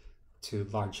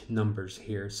large numbers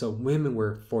here. So women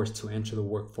were forced to enter the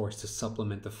workforce to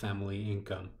supplement the family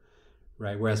income,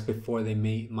 right? Whereas before they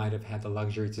might have had the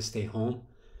luxury to stay home,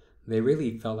 they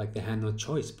really felt like they had no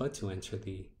choice but to enter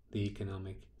the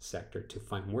economic sector to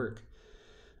find work.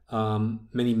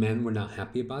 Many men were not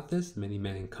happy about this. Many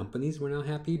men in companies were not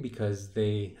happy because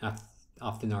they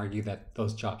often argue that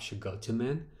those jobs should go to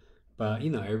men. But,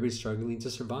 everybody's struggling to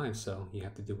survive, so you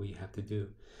have to do what you have to do.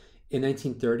 In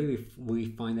 1930, we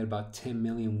find that about 10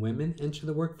 million women enter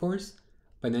the workforce.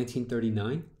 By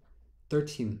 1939,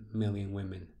 13 million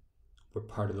women were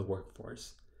part of the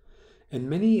workforce. And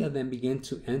many of them began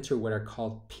to enter what are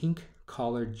called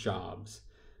pink-collar jobs.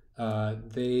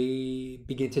 They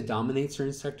begin to dominate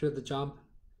certain sectors of the job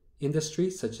industry,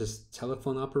 such as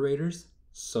telephone operators,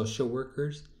 social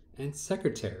workers, and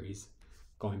secretaries.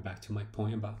 Going back to my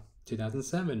point about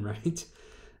 2007, right?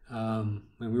 When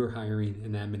we were hiring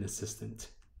an admin assistant.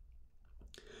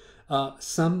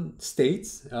 Some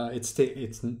states,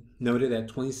 it's noted that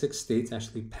 26 states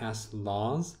actually passed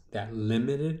laws that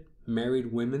limited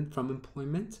married women from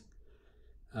employment.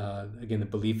 Again, the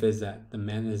belief is that the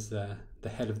man is the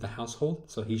head of the household,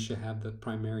 so he should have the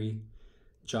primary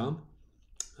job.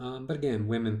 But again,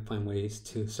 women find ways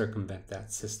to circumvent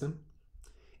that system.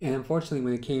 And unfortunately,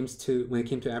 when it came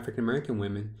to African American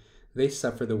women, they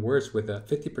suffer the worst with a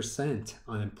 50%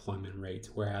 unemployment rate,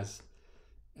 whereas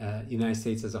the United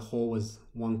States as a whole was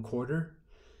 1/4.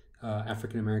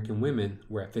 African American women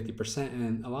were at 50%,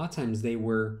 and a lot of times they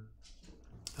were,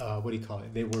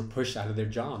 they were pushed out of their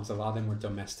jobs. A lot of them were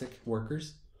domestic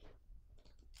workers,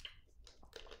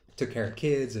 took care of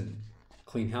kids and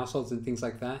cleaned households and things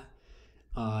like that.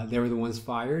 They were the ones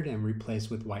fired and replaced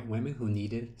with white women who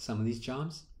needed some of these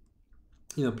jobs.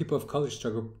 People of color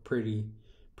struggle pretty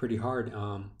hard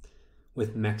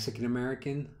with Mexican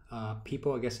American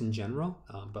people, I guess, in general,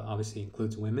 but obviously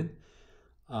includes women.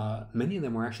 Many of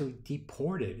them were actually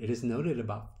deported. It is noted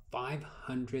about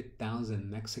 500,000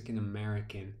 Mexican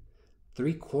American,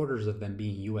 3/4 of them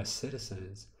being U.S.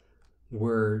 citizens,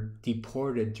 were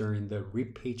deported during the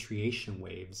repatriation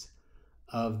waves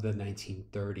of the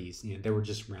 1930s. They were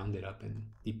just rounded up and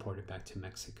deported back to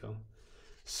Mexico.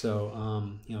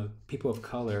 So, people of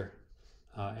color,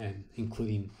 and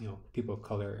including people of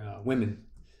color, women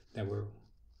that were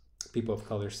people of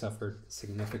color, suffered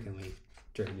significantly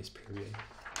during this period.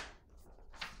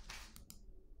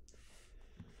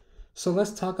 So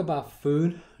let's talk about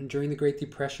food during the Great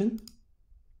Depression.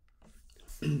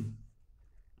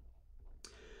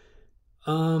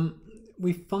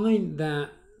 We find that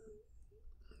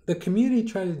the community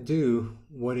tried to do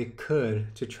what it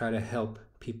could to try to help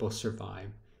people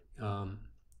survive.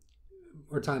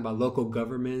 We're talking about local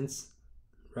governments,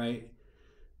 right?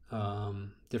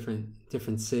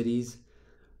 Different cities.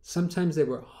 Sometimes they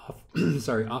were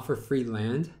offer free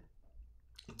land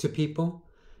to people,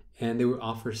 and they would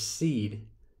offer seed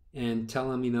and tell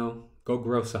them, go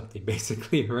grow something,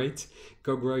 basically, right?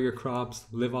 Go grow your crops,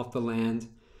 live off the land.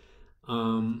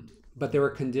 But there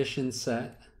were conditions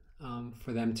set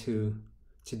for them to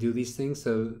do these things.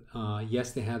 So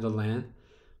yes, they had the land,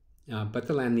 but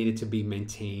the land needed to be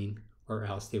maintained, or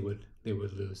else they would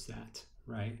lose that,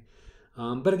 right?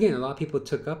 But again, a lot of people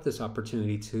took up this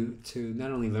opportunity to not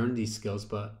only learn these skills,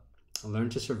 but learn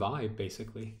to survive,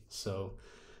 basically. So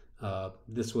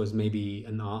this was maybe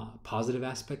a positive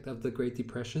aspect of the Great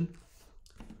Depression.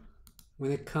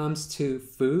 When it comes to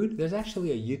food, there's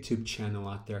actually a YouTube channel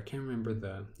out there. I can't remember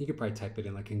you could probably type it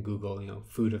in, like in Google,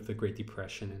 food of the Great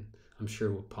Depression, and I'm sure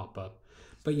it will pop up.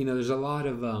 But there's a lot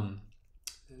of,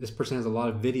 this person has a lot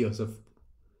of videos of,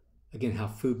 again, how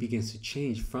food begins to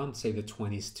change from, say, the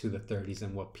 20s to the 30s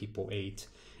and what people ate.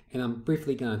 And I'm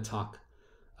briefly going to talk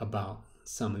about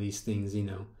some of these things,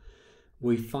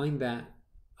 we find that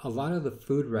a lot of the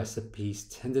food recipes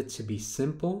tended to be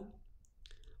simple,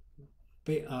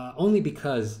 but, only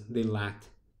because they lacked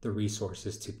the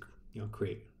resources to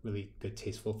create really good,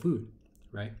 tasteful food,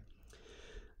 right?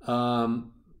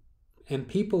 Um, and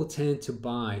people tend to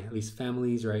buy, at least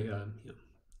families, right?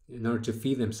 In order to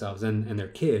feed themselves and their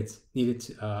kids,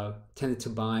 tended to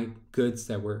buy goods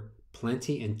that were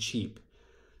plenty and cheap.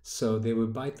 So they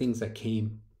would buy things that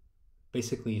came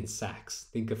basically in sacks.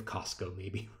 Think of Costco,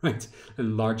 maybe, right?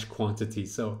 In large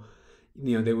quantities. So,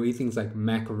 they would eat things like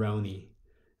macaroni,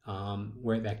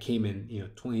 where that came in,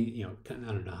 20, I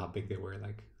don't know how big they were,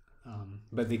 like,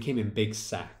 but they came in big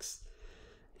sacks.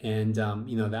 And,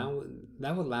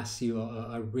 that would last you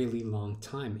a really long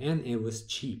time, and it was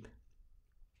cheap.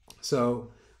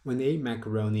 So when they ate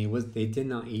macaroni, they did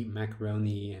not eat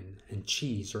macaroni and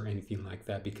cheese or anything like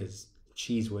that, because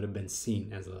cheese would have been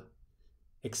seen as a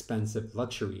expensive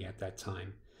luxury at that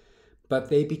time. But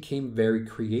they became very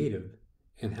creative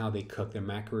in how they cooked their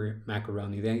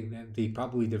macaroni. They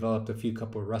probably developed a few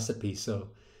couple of recipes, so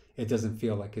it doesn't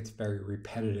feel like it's very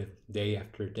repetitive day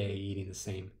after day eating the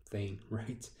same thing,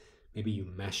 right? Maybe you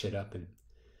mash it up and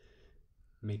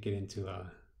make it into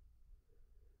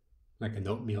like an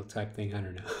oatmeal type thing. I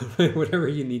don't know. Whatever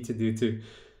you need to do to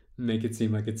make it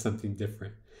seem like it's something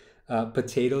different.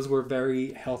 Potatoes were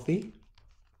very healthy,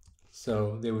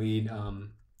 so they would eat.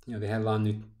 They had a lot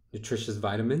of nutritious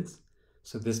vitamins,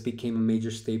 so this became a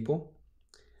major staple.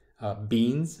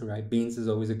 Beans, right? Beans is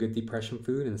always a good depression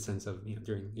food, in the sense of,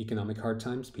 during economic hard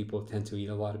times, people tend to eat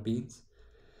a lot of beans.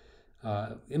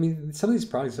 Some of these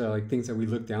products are like things that we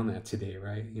look down at today,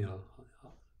 right?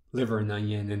 Liver and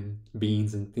onion and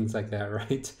beans and things like that,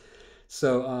 right?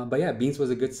 So, but yeah, beans was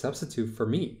a good substitute for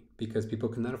meat, because people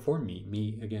could not afford meat.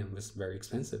 Meat, again, was very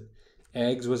expensive.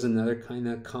 Eggs was another kind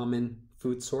of common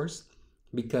food source,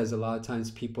 because a lot of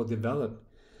times people develop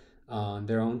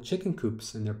their own chicken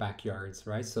coops in their backyards,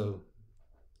 right? So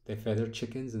they fed their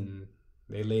chickens and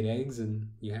they laid eggs, and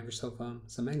you have yourself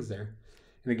some eggs there.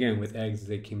 And again, with eggs,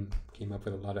 they came up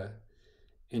with a lot of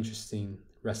interesting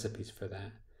recipes for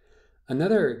that.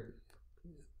 Another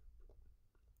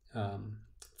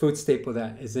food staple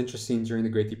that is interesting during the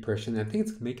Great Depression, I think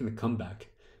it's making a comeback,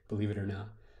 believe it or not.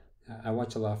 I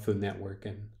watch a lot of Food Network,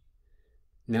 and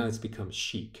now it's become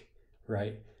chic,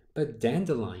 right? But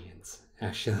dandelions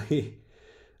actually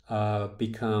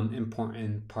become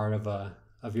important part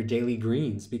of your daily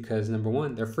greens, because number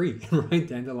one, they're free, right?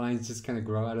 Dandelions just kind of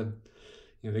grow out of,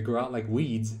 they grow out like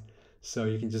weeds, so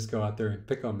you can just go out there and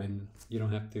pick them, and you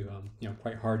don't have to,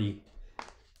 quite a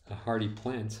hardy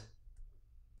plant,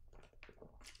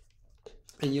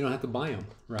 and you don't have to buy them,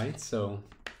 right? So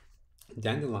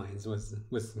dandelions was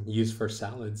used for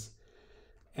salads.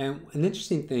 And an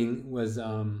interesting thing was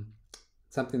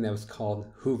something that was called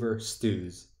Hoover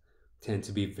stews tend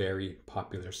to be very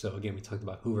popular. So again, we talked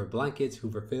about Hoover blankets,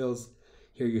 Hoover fills.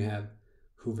 Here you have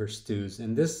Hoover stews.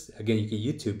 And this, again, you can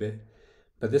YouTube it,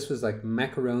 but this was like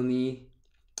macaroni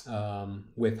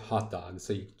with hot dogs.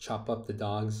 So you chop up the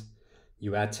dogs,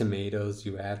 you add tomatoes,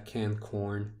 you add canned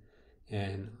corn,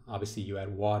 and obviously you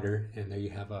add water, and there you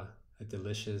have a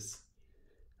delicious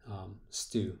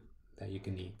stew that you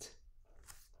can eat.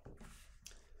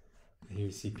 And here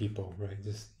you see people, right,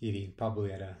 just eating,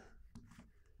 probably at a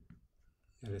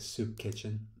soup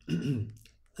kitchen.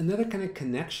 Another kind of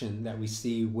connection that we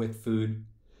see with food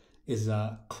is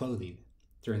clothing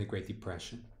during the Great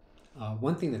Depression.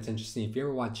 One thing that's interesting, if you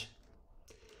ever watch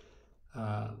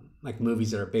like movies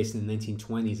that are based in the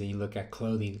 1920s, and you look at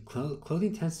clothing,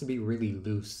 clothing tends to be really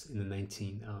loose in the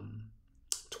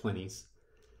 1920s.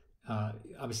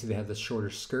 Obviously, they have the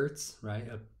shorter skirts, right,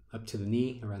 up to the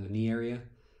knee, around the knee area,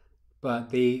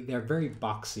 but they're very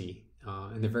boxy,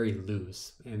 and they're very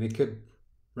loose, and it could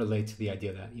relate to the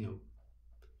idea that you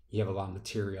have a lot of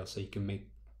material, so you can make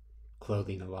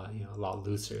clothing a lot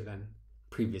looser than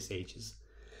previous ages.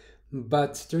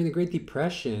 But during the Great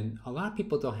Depression, a lot of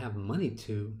people don't have money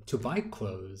to buy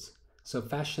clothes, so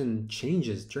fashion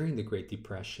changes during the Great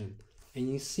Depression, and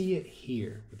you see it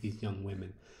here with these young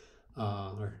women,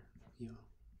 or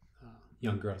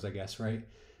young girls, I guess, right?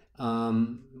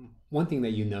 One thing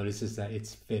that you notice is that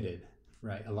it's fitted,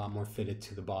 right? A lot more fitted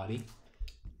to the body,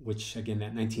 which again,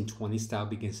 that 1920 style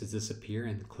begins to disappear,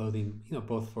 and the clothing,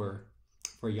 both for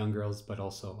young girls but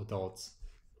also adults,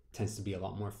 tends to be a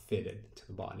lot more fitted to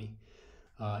the body.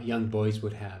 Young boys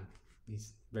would have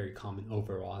these very common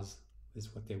overalls,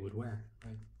 is what they would wear,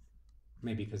 right?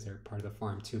 Maybe because they're part of the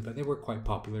farm too, but they were quite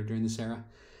popular during this era.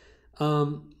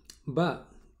 But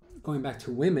going back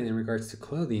to women in regards to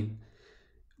clothing,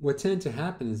 what tended to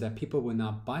happen is that people would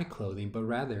not buy clothing, but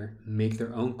rather make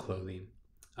their own clothing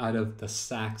out of the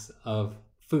sacks of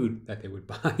food that they would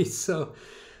buy. So,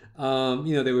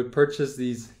 they would purchase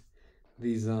these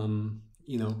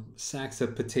sacks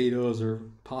of potatoes or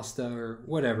pasta or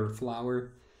whatever,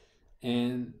 flour,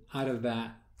 and out of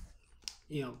that,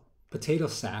 potato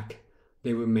sack,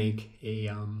 they would make a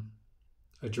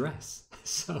dress.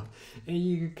 So, and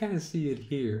you can kind of see it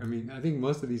here. I mean, I think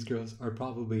most of these girls are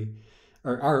probably,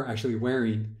 or are actually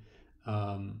wearing,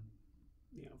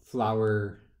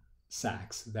 flour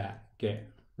sacks that get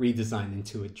redesigned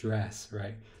into a dress,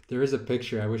 right? There is a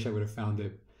picture, I wish I would have found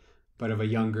it, but of a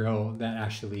young girl that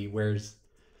actually wears,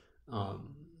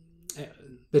 um,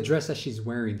 the dress that she's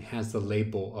wearing has the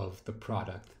label of the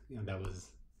product, that was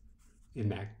in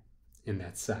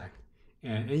that sack,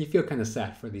 and you feel kind of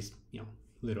sad for these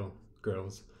little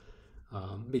girls,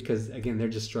 because again they're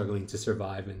just struggling to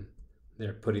survive, and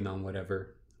they're putting on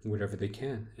whatever they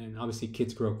can, and obviously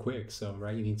kids grow quick, so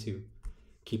right, you need to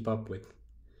keep up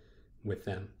with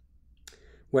them.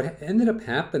 What ended up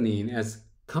happening as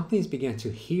companies began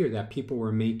to hear that people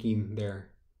were making their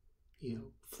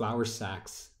flour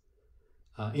sacks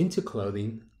into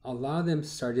clothing, a lot of them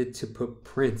started to put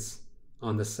prints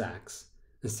on the sacks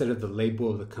instead of the label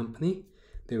of the company.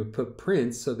 They would put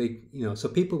prints, so so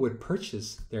people would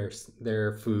purchase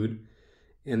their food,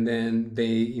 and then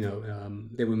they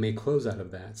would make clothes out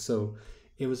of that. So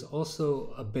it was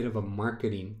also a bit of a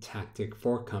marketing tactic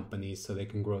for companies, so they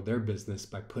can grow their business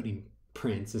by putting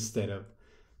prints instead of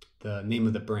the name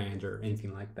of the brand or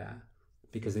anything like that,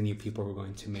 because they knew people were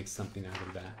going to make something out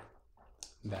of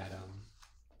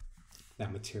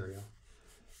that material.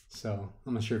 So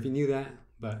I'm not sure if you knew that,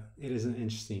 but it is an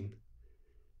interesting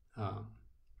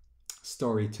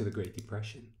story to the Great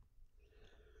Depression.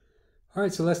 All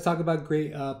right, so let's talk about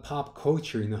great pop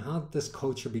culture. How did this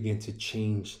culture begin to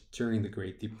change during the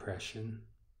Great Depression?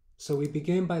 So we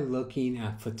begin by looking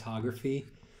at photography.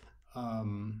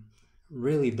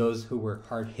 Really, those who were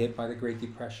hard hit by the Great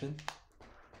Depression.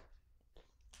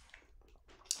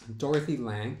 Dorothy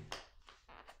Lang,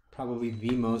 probably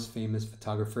the most famous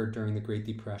photographer during the Great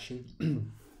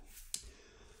Depression,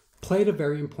 played a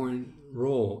very important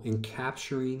role in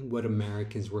capturing what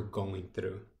Americans were going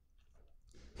through.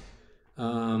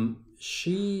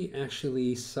 She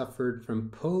actually suffered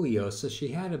from polio, so she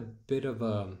had a bit of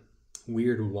a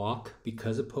weird walk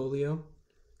because of polio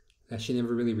that she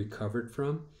never really recovered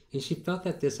from. And she felt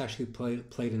that this actually played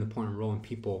an important role in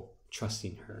people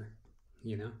trusting her,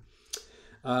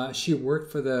 She worked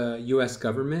for the U.S.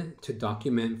 government to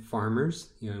document farmers,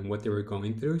 and what they were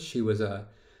going through. She was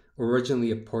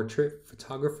originally a portrait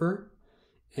photographer,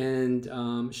 and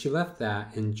she left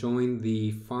that and joined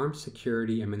the Farm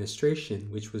Security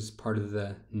Administration, which was part of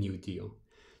the New Deal.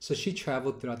 So she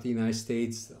traveled throughout the United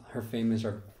States. Her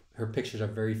pictures are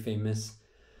very famous.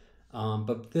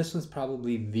 But this one's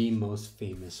probably the most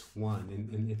famous one.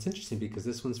 And it's interesting because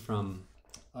this one's from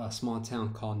a small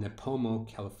town called Nipomo,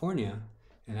 California.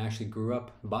 And I actually grew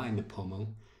up by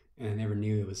Nipomo, and I never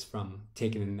knew it was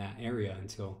taken in that area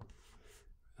until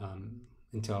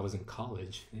I was in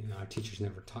college. Our teachers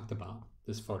never talked about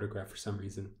this photograph for some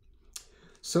reason.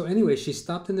 So anyway, she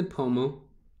stopped in Nipomo,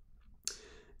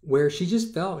 where she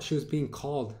just felt she was being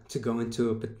called to go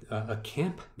into a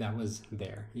camp that was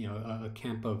there. A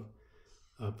camp of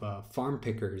farm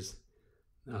pickers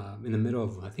in the middle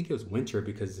of, I think it was winter,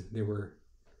 because they were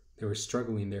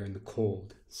struggling there in the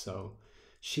cold. So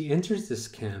she enters this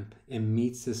camp and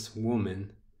meets this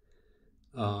woman,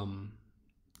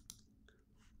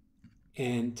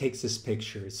 and takes this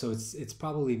picture. So it's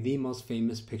probably the most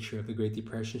famous picture of the Great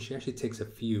Depression. She actually takes a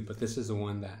few, but this is the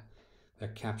one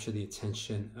that captured the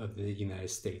attention of the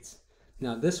United States.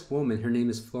 Now, this woman, her name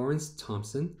is Florence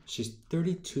Thompson. She's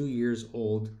 32 years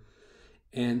old.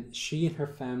 And she and her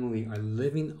family are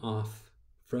living off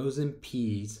frozen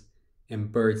peas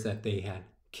and birds that they had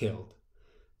killed.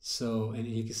 So, and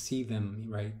you can see them,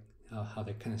 right, how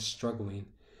they're kind of struggling.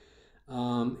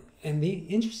 And the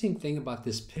interesting thing about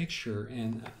this picture,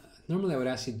 and normally I would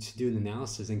ask you to do an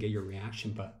analysis and get your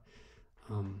reaction, but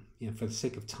for the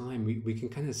sake of time, we can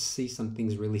kind of see some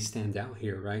things really stand out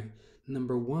here, right?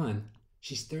 Number one,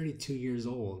 she's 32 years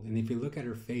old. And if you look at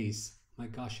her face, my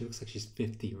gosh, she looks like she's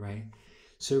 50, right?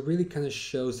 So it really kind of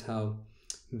shows how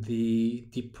the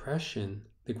Depression,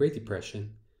 the Great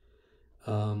Depression,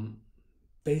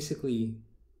 basically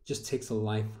just takes a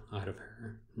life out of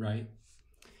her, right?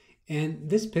 And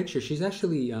this picture, she's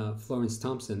actually Florence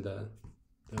Thompson, the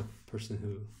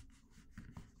person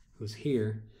who's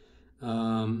here.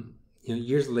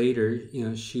 years later,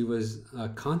 she was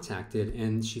contacted,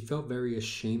 and she felt very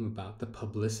ashamed about the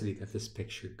publicity that this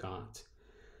picture got.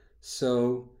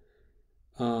 So,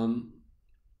 um,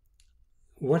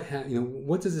 what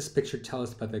does this picture tell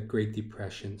us about the Great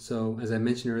Depression? So, as I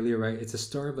mentioned earlier, right, it's a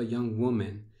story of a young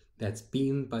woman that's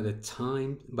beaten by the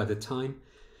time,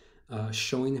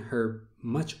 showing her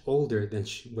much older than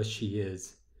what she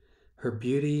is. Her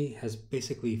beauty has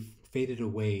basically faded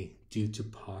away due to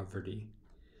poverty.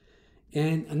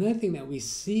 And another thing that we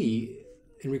see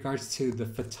in regards to the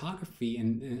photography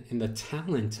and the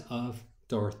talent of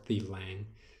Dorothy Lang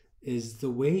is the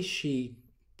way she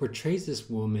portrays this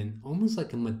woman almost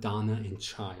like a Madonna in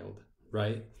child,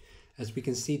 right? As we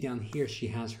can see down here, she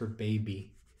has her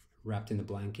baby wrapped in a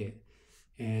blanket.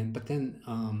 But then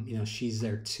she's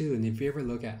there too. And if you ever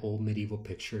look at old medieval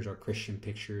pictures or Christian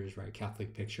pictures, right,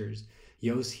 Catholic pictures,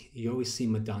 you always see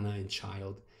Madonna in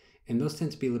child, and those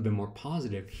tend to be a little bit more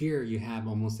positive. Here you have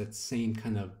almost that same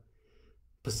kind of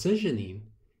positioning,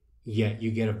 yet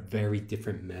you get a very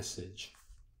different message.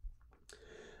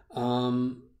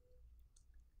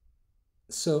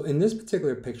 So in this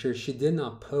particular picture, she did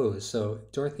not pose. So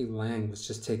Dorothy Lang was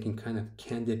just taking kind of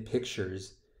candid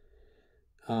pictures.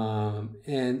 And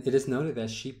it is noted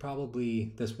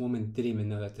that this woman didn't even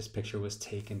know that this picture was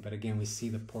taken. But again, we see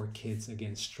the poor kids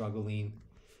again struggling,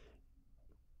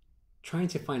 trying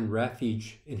to find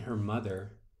refuge in her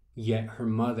mother, yet her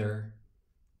mother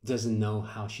doesn't know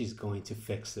how she's going to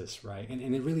fix this, right?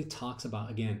 And it really talks about,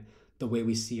 again, the way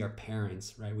we see our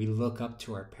parents, right? We look up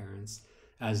to our parents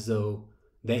as though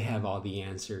they have all the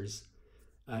answers.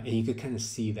 And you could kind of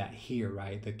see that here,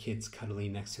 right? The kids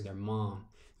cuddling next to their mom,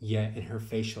 yet in her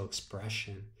facial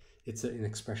expression, it's an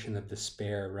expression of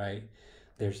despair, right?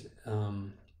 There's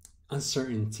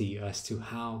uncertainty as to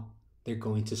how they're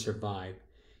going to survive.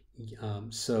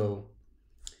 So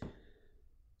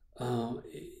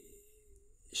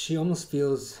she almost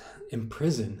feels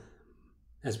imprisoned,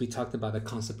 as we talked about the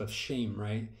concept of shame,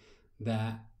 right?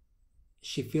 That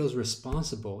she feels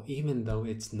responsible even though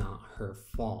it's not her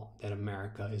fault that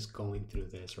America is going through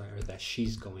this, right? Or that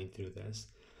she's going through this.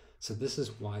 So this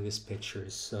is why this picture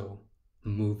is so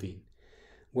moving.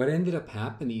 What ended up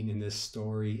happening in this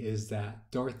story is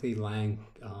that Dorothy Lang,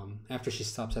 after she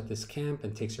stops at this camp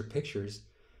and takes her pictures,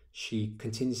 she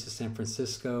continues to San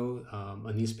Francisco.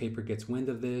 A newspaper gets wind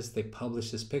of this. They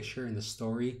publish this picture and the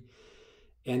story,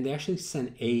 and they actually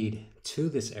sent aid to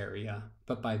this area.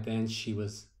 But by then she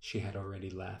had already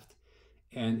left.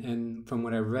 And from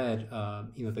what I read,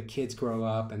 the kids grow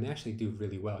up and they actually do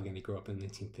really well. Again, they grow up in the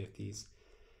 1950s,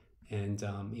 and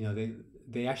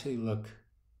they actually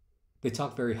they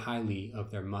talk very highly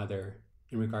of their mother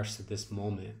in regards to this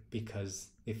moment, because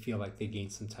they feel like they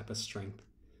gained some type of strength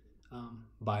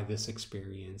by this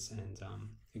experience. And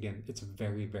again, it's a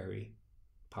very, very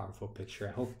powerful picture.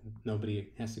 I hope nobody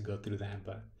has to go through that,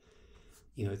 but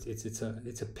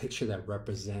it's a picture that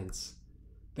represents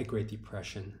the Great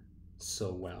Depression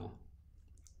so well.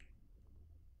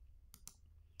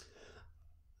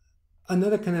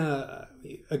 Another kind of,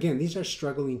 again, these are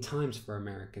struggling times for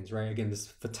Americans, right? Again, this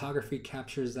photography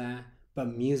captures that,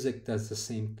 but music does the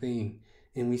same thing.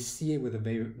 And we see it with a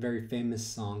very, very famous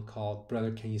song called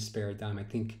Brother, Can You Spare a Dime? I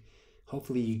think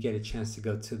hopefully you get a chance to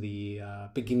go to the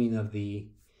beginning of the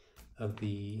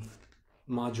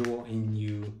module and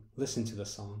you listen to the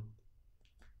song,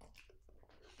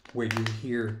 where you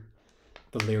hear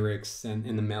the lyrics and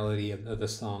the melody of the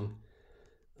song.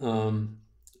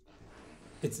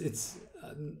 It's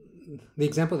the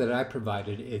example that I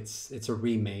provided. It's a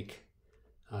remake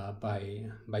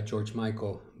by George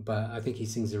Michael, but I think he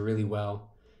sings it really well,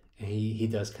 and he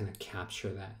does kind of capture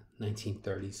that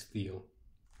 1930s feel.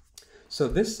 So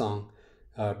this song,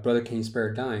 Brother, Can You Spare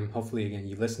a Dime? Hopefully, again,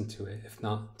 you listen to it. If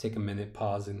not, take a minute,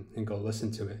 pause, and go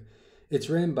listen to it. It's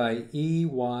written by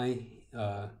E.Y.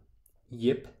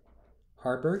 Yip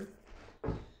Harburg,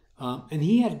 and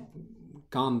he had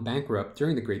gone bankrupt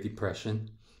during the Great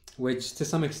Depression, which to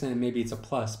some extent maybe it's a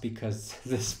plus, because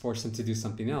this forced him to do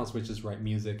something else, which is write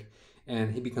music.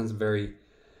 And he becomes very,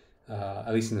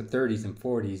 at least in the 30s and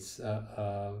 40s,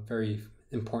 a very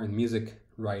important music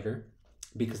writer,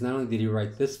 because not only did he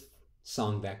write this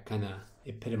song that kind of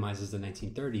epitomizes the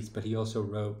 1930s, but he also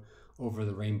wrote Over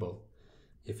the Rainbow,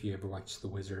 if you ever watched The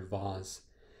Wizard of Oz.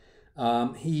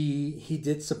 He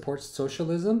did support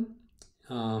socialism,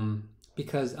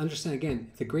 because understand,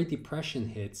 again, the Great Depression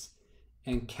hits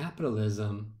and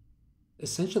capitalism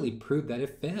essentially proved that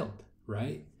it failed,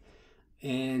 right?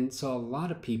 And so a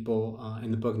lot of people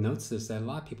in the book notes this, that a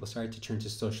lot of people started to turn to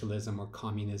socialism or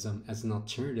communism as an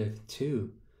alternative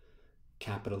to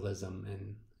capitalism.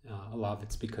 And a lot of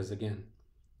it's because, again,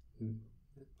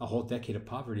 a whole decade of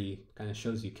poverty kind of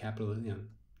shows you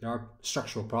there are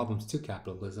structural problems to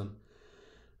capitalism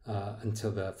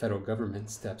until the federal government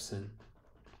steps in.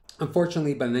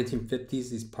 Unfortunately, by the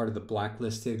 1950s, he's part of the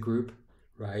blacklisted group,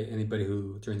 right? Anybody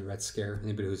who, during the Red Scare,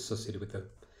 anybody who's associated with the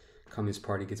Communist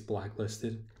Party gets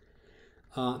blacklisted.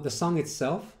 The song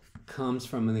itself comes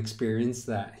from an experience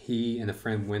that he and a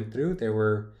friend went through.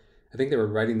 I think they were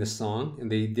writing the song and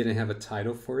they didn't have a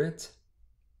title for it.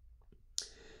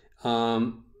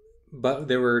 But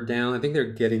they were down, I think they're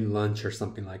getting lunch or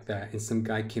something like that. And some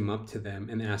guy came up to them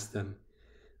and asked them,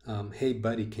 hey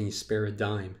buddy, can you spare a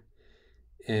dime?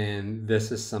 And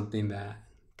this is something that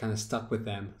kind of stuck with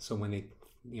them. So when they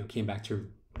came back to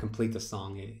complete the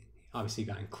song, it obviously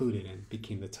got included and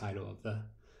became the title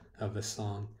of the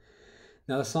song.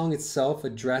 Now the song itself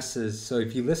addresses, so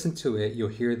if you listen to it, you'll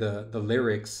hear the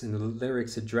lyrics, and the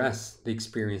lyrics address the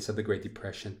experience of the Great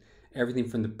Depression. Everything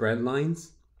from the bread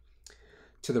lines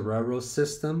to the railroad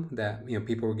system, that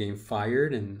people were getting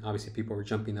fired, and obviously people were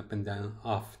jumping up and down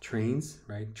off trains,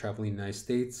 right, traveling the United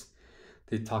States.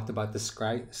 They talked about the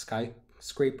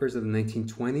skyscrapers of the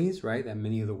 1920s, right, that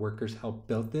many of the workers helped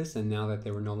build this, and now that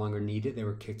they were no longer needed, they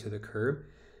were kicked to the curb.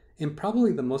 And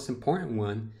probably the most important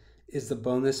one is the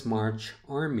Bonus March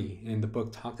Army, and the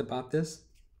book talked about this,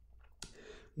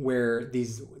 where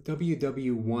these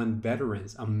WW1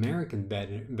 veterans, American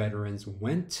veterans,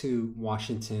 went to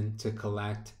Washington to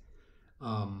collect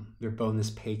their bonus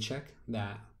paycheck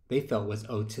that they felt was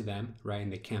owed to them, right?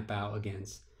 And they camp out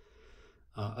against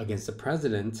the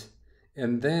president.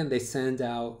 And then they send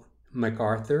out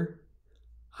MacArthur,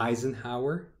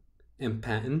 Eisenhower, and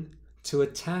Patton to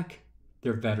attack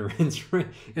their veterans, right?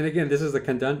 And again, this is a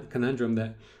conundrum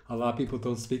that a lot of people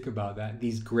don't speak about, that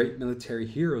these great military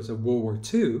heroes of World War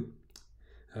II,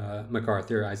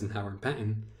 MacArthur, Eisenhower, and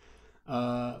Patton,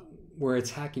 were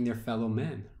attacking their fellow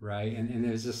men, right? And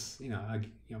there's just,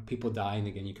 people die, and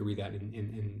again, you can read that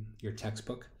in your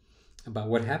textbook about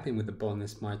what happened with the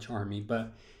Bonus March Army.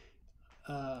 But,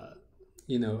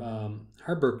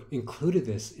 Harburg included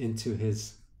this into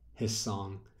his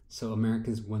song so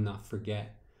Americans would not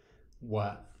forget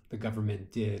what the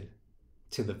government did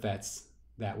to the vets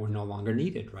that were no longer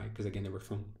needed, right? Because again, they were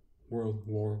from World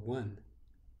War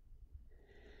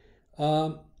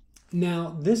I.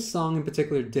 Now, this song in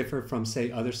particular differed from,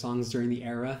 say, other songs during the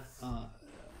era.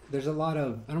 There's a lot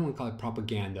of, I don't want to call it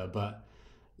propaganda, but,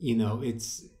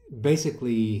 it's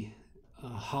basically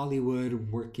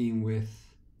Hollywood working with,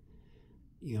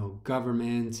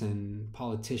 government and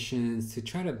politicians to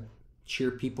try to cheer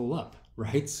people up,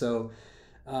 right? So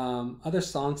other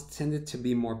songs tended to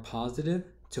be more positive,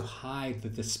 to hide the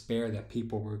despair that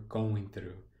people were going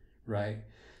through, right?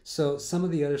 So some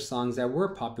of the other songs that were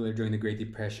popular during the Great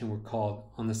Depression were called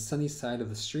On the Sunny Side of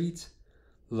the Street,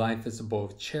 Life is a Bowl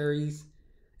of Cherries,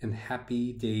 and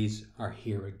Happy Days Are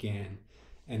Here Again.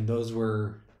 And those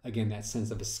were, again, that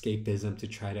sense of escapism to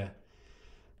try to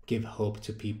give hope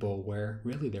to people where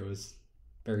really there was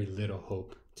very little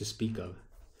hope to speak of,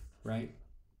 right?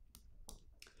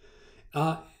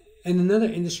 And another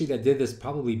industry that did this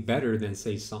probably better than,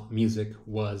 say, music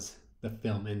was the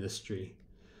film industry.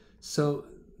 So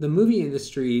the movie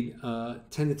industry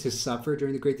tended to suffer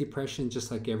during the Great Depression, just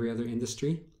like every other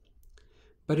industry.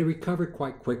 But it recovered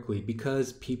quite quickly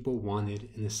because people wanted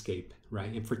an escape,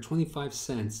 right? And for 25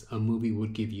 cents, a movie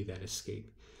would give you that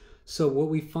escape. So what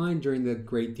we find during the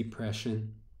Great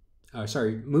Depression,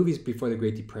 movies before the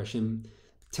Great Depression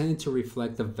tended to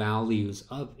reflect the values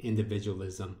of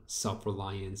individualism,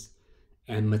 self-reliance,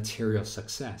 and material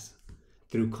success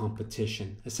through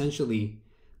competition. Essentially,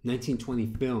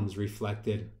 1920 films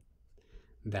reflected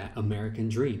that American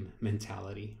dream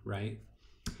mentality, right?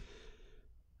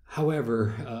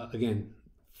 However, again,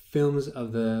 films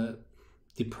of the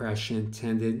Depression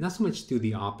tended not so much to do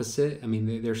the opposite. I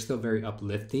mean, they're still very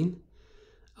uplifting,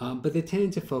 but they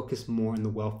tended to focus more on the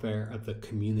welfare of the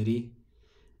community,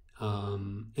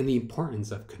 and the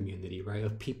importance of community, right?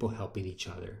 Of people helping each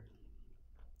other.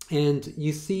 And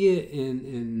you see it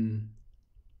in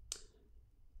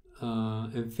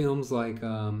films like,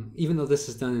 even though this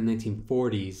is done in the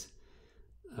 1940s,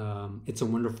 It's a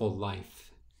Wonderful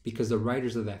Life, because the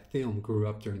writers of that film grew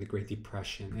up during the Great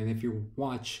Depression. And if you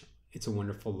watch It's a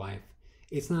Wonderful Life,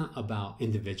 it's not about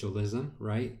individualism,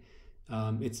 right?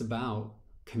 It's about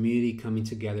community coming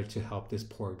together to help this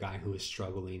poor guy who is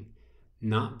struggling,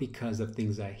 not because of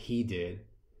things that he did,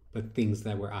 but things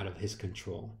that were out of his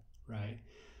control, right?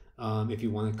 If you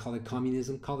want to call it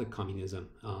communism, call it communism.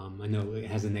 I know it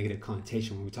has a negative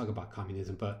connotation when we talk about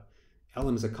communism, but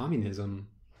elements of communism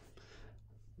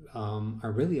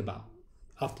are really about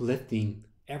uplifting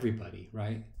everybody,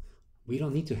 right? we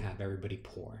don't need to have everybody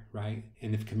poor, right?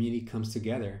 And if community comes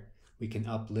together, we can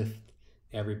uplift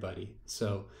everybody.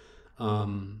 So,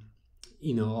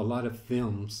 a lot of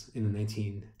films in the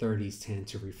 1930s tend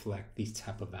to reflect these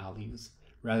type of values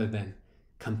rather than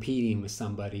competing with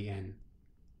somebody and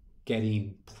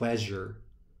getting pleasure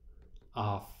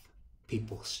off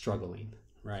people struggling,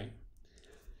 right?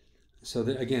 So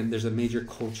again, there's a major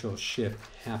cultural shift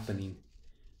happening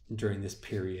during this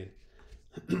period.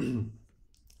 And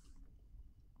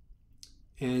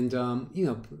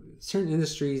certain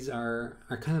industries are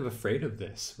kind of afraid of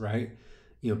this, right?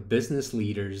 Business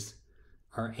leaders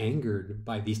are angered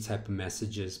by these type of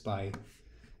messages, by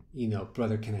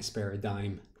brother, can I spare a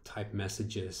dime type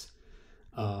messages,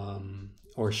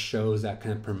 or shows that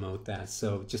kind of promote that.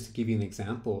 So just to give you an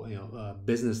example,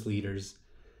 business leaders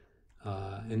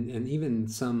and even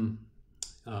some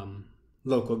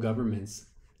local governments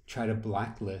try to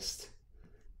blacklist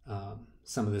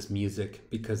some of this music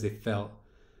because they felt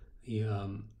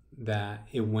that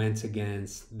it went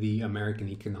against the American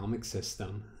economic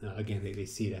system. Again, they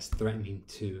see it as threatening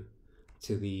to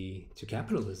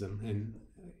capitalism, and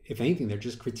if anything, they're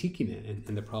just critiquing it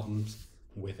and the problems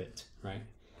with it, right?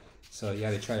 So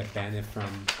yeah, they try to ban it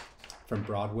from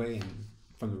Broadway and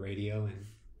from the radio, and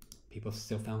people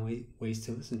still found ways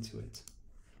to listen to it.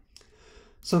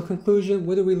 So in conclusion,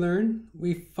 what do we learn?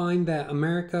 We find that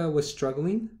America was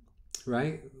struggling,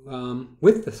 right,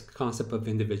 with this concept of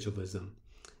individualism,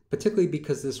 particularly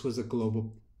because this was a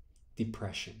global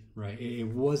depression, right? It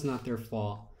was not their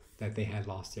fault that they had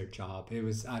lost their job. It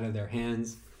was out of their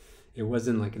hands. It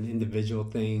wasn't like an individual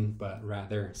thing, but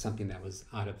rather something that was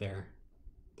out of their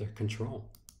control,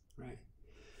 right?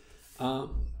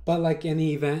 But like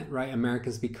any event, right,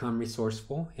 Americans become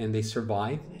resourceful and they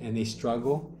survive and they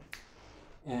struggle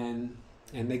and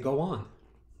they go on,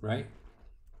 right?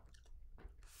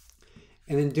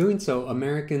 And in doing so,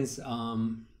 Americans,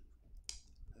 the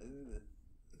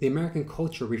American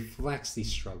culture reflects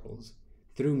these struggles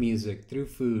through music, through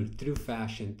food, through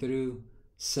fashion, through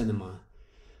cinema.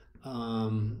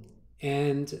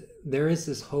 And there is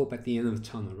this hope at the end of the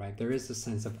tunnel, right? There is a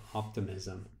sense of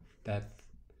optimism that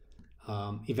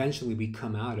eventually we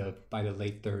come out of by the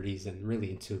late 30s and really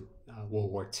into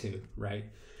World War II, right?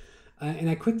 And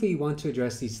I quickly want to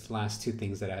address these last two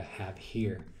things that I have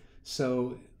here.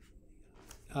 So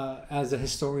as a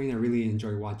historian, I really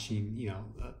enjoy watching,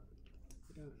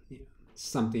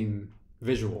 something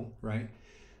visual, right?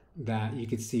 That you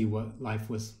could see what life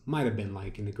might have been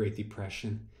like in the Great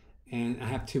Depression. And I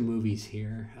have two movies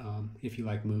here. If you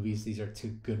like movies, these are two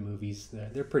good movies.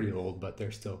 They're pretty old, but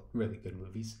they're still really good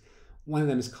movies. One of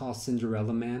them is called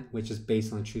Cinderella Man, which is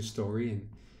based on a true story, and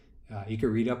you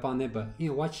can read up on it. But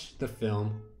watch the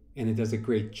film, and it does a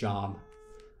great job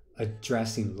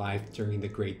addressing life during the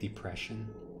Great Depression.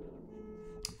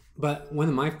 But one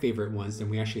of my favorite ones, and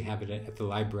we actually have it at the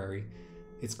library,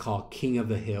 it's called King of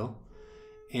the Hill.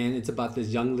 And it's about this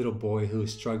young little boy who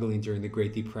is struggling during the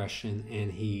Great Depression.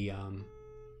 And he,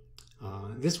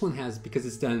 this one has, because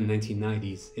it's done in the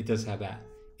 1990s, it does have that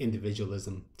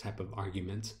individualism type of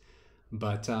argument.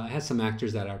 But it has some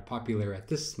actors that are popular at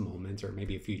this moment, or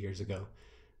maybe a few years ago,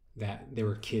 that they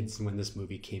were kids when this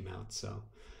movie came out. So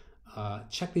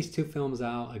check these two films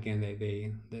out. Again,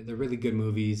 they're really good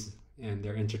movies, and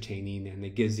they're entertaining, and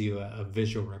it gives you a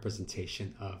visual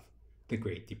representation of the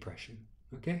Great Depression.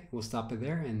 Okay, we'll stop it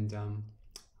there, and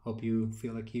hope you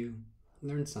feel like you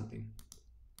learned something.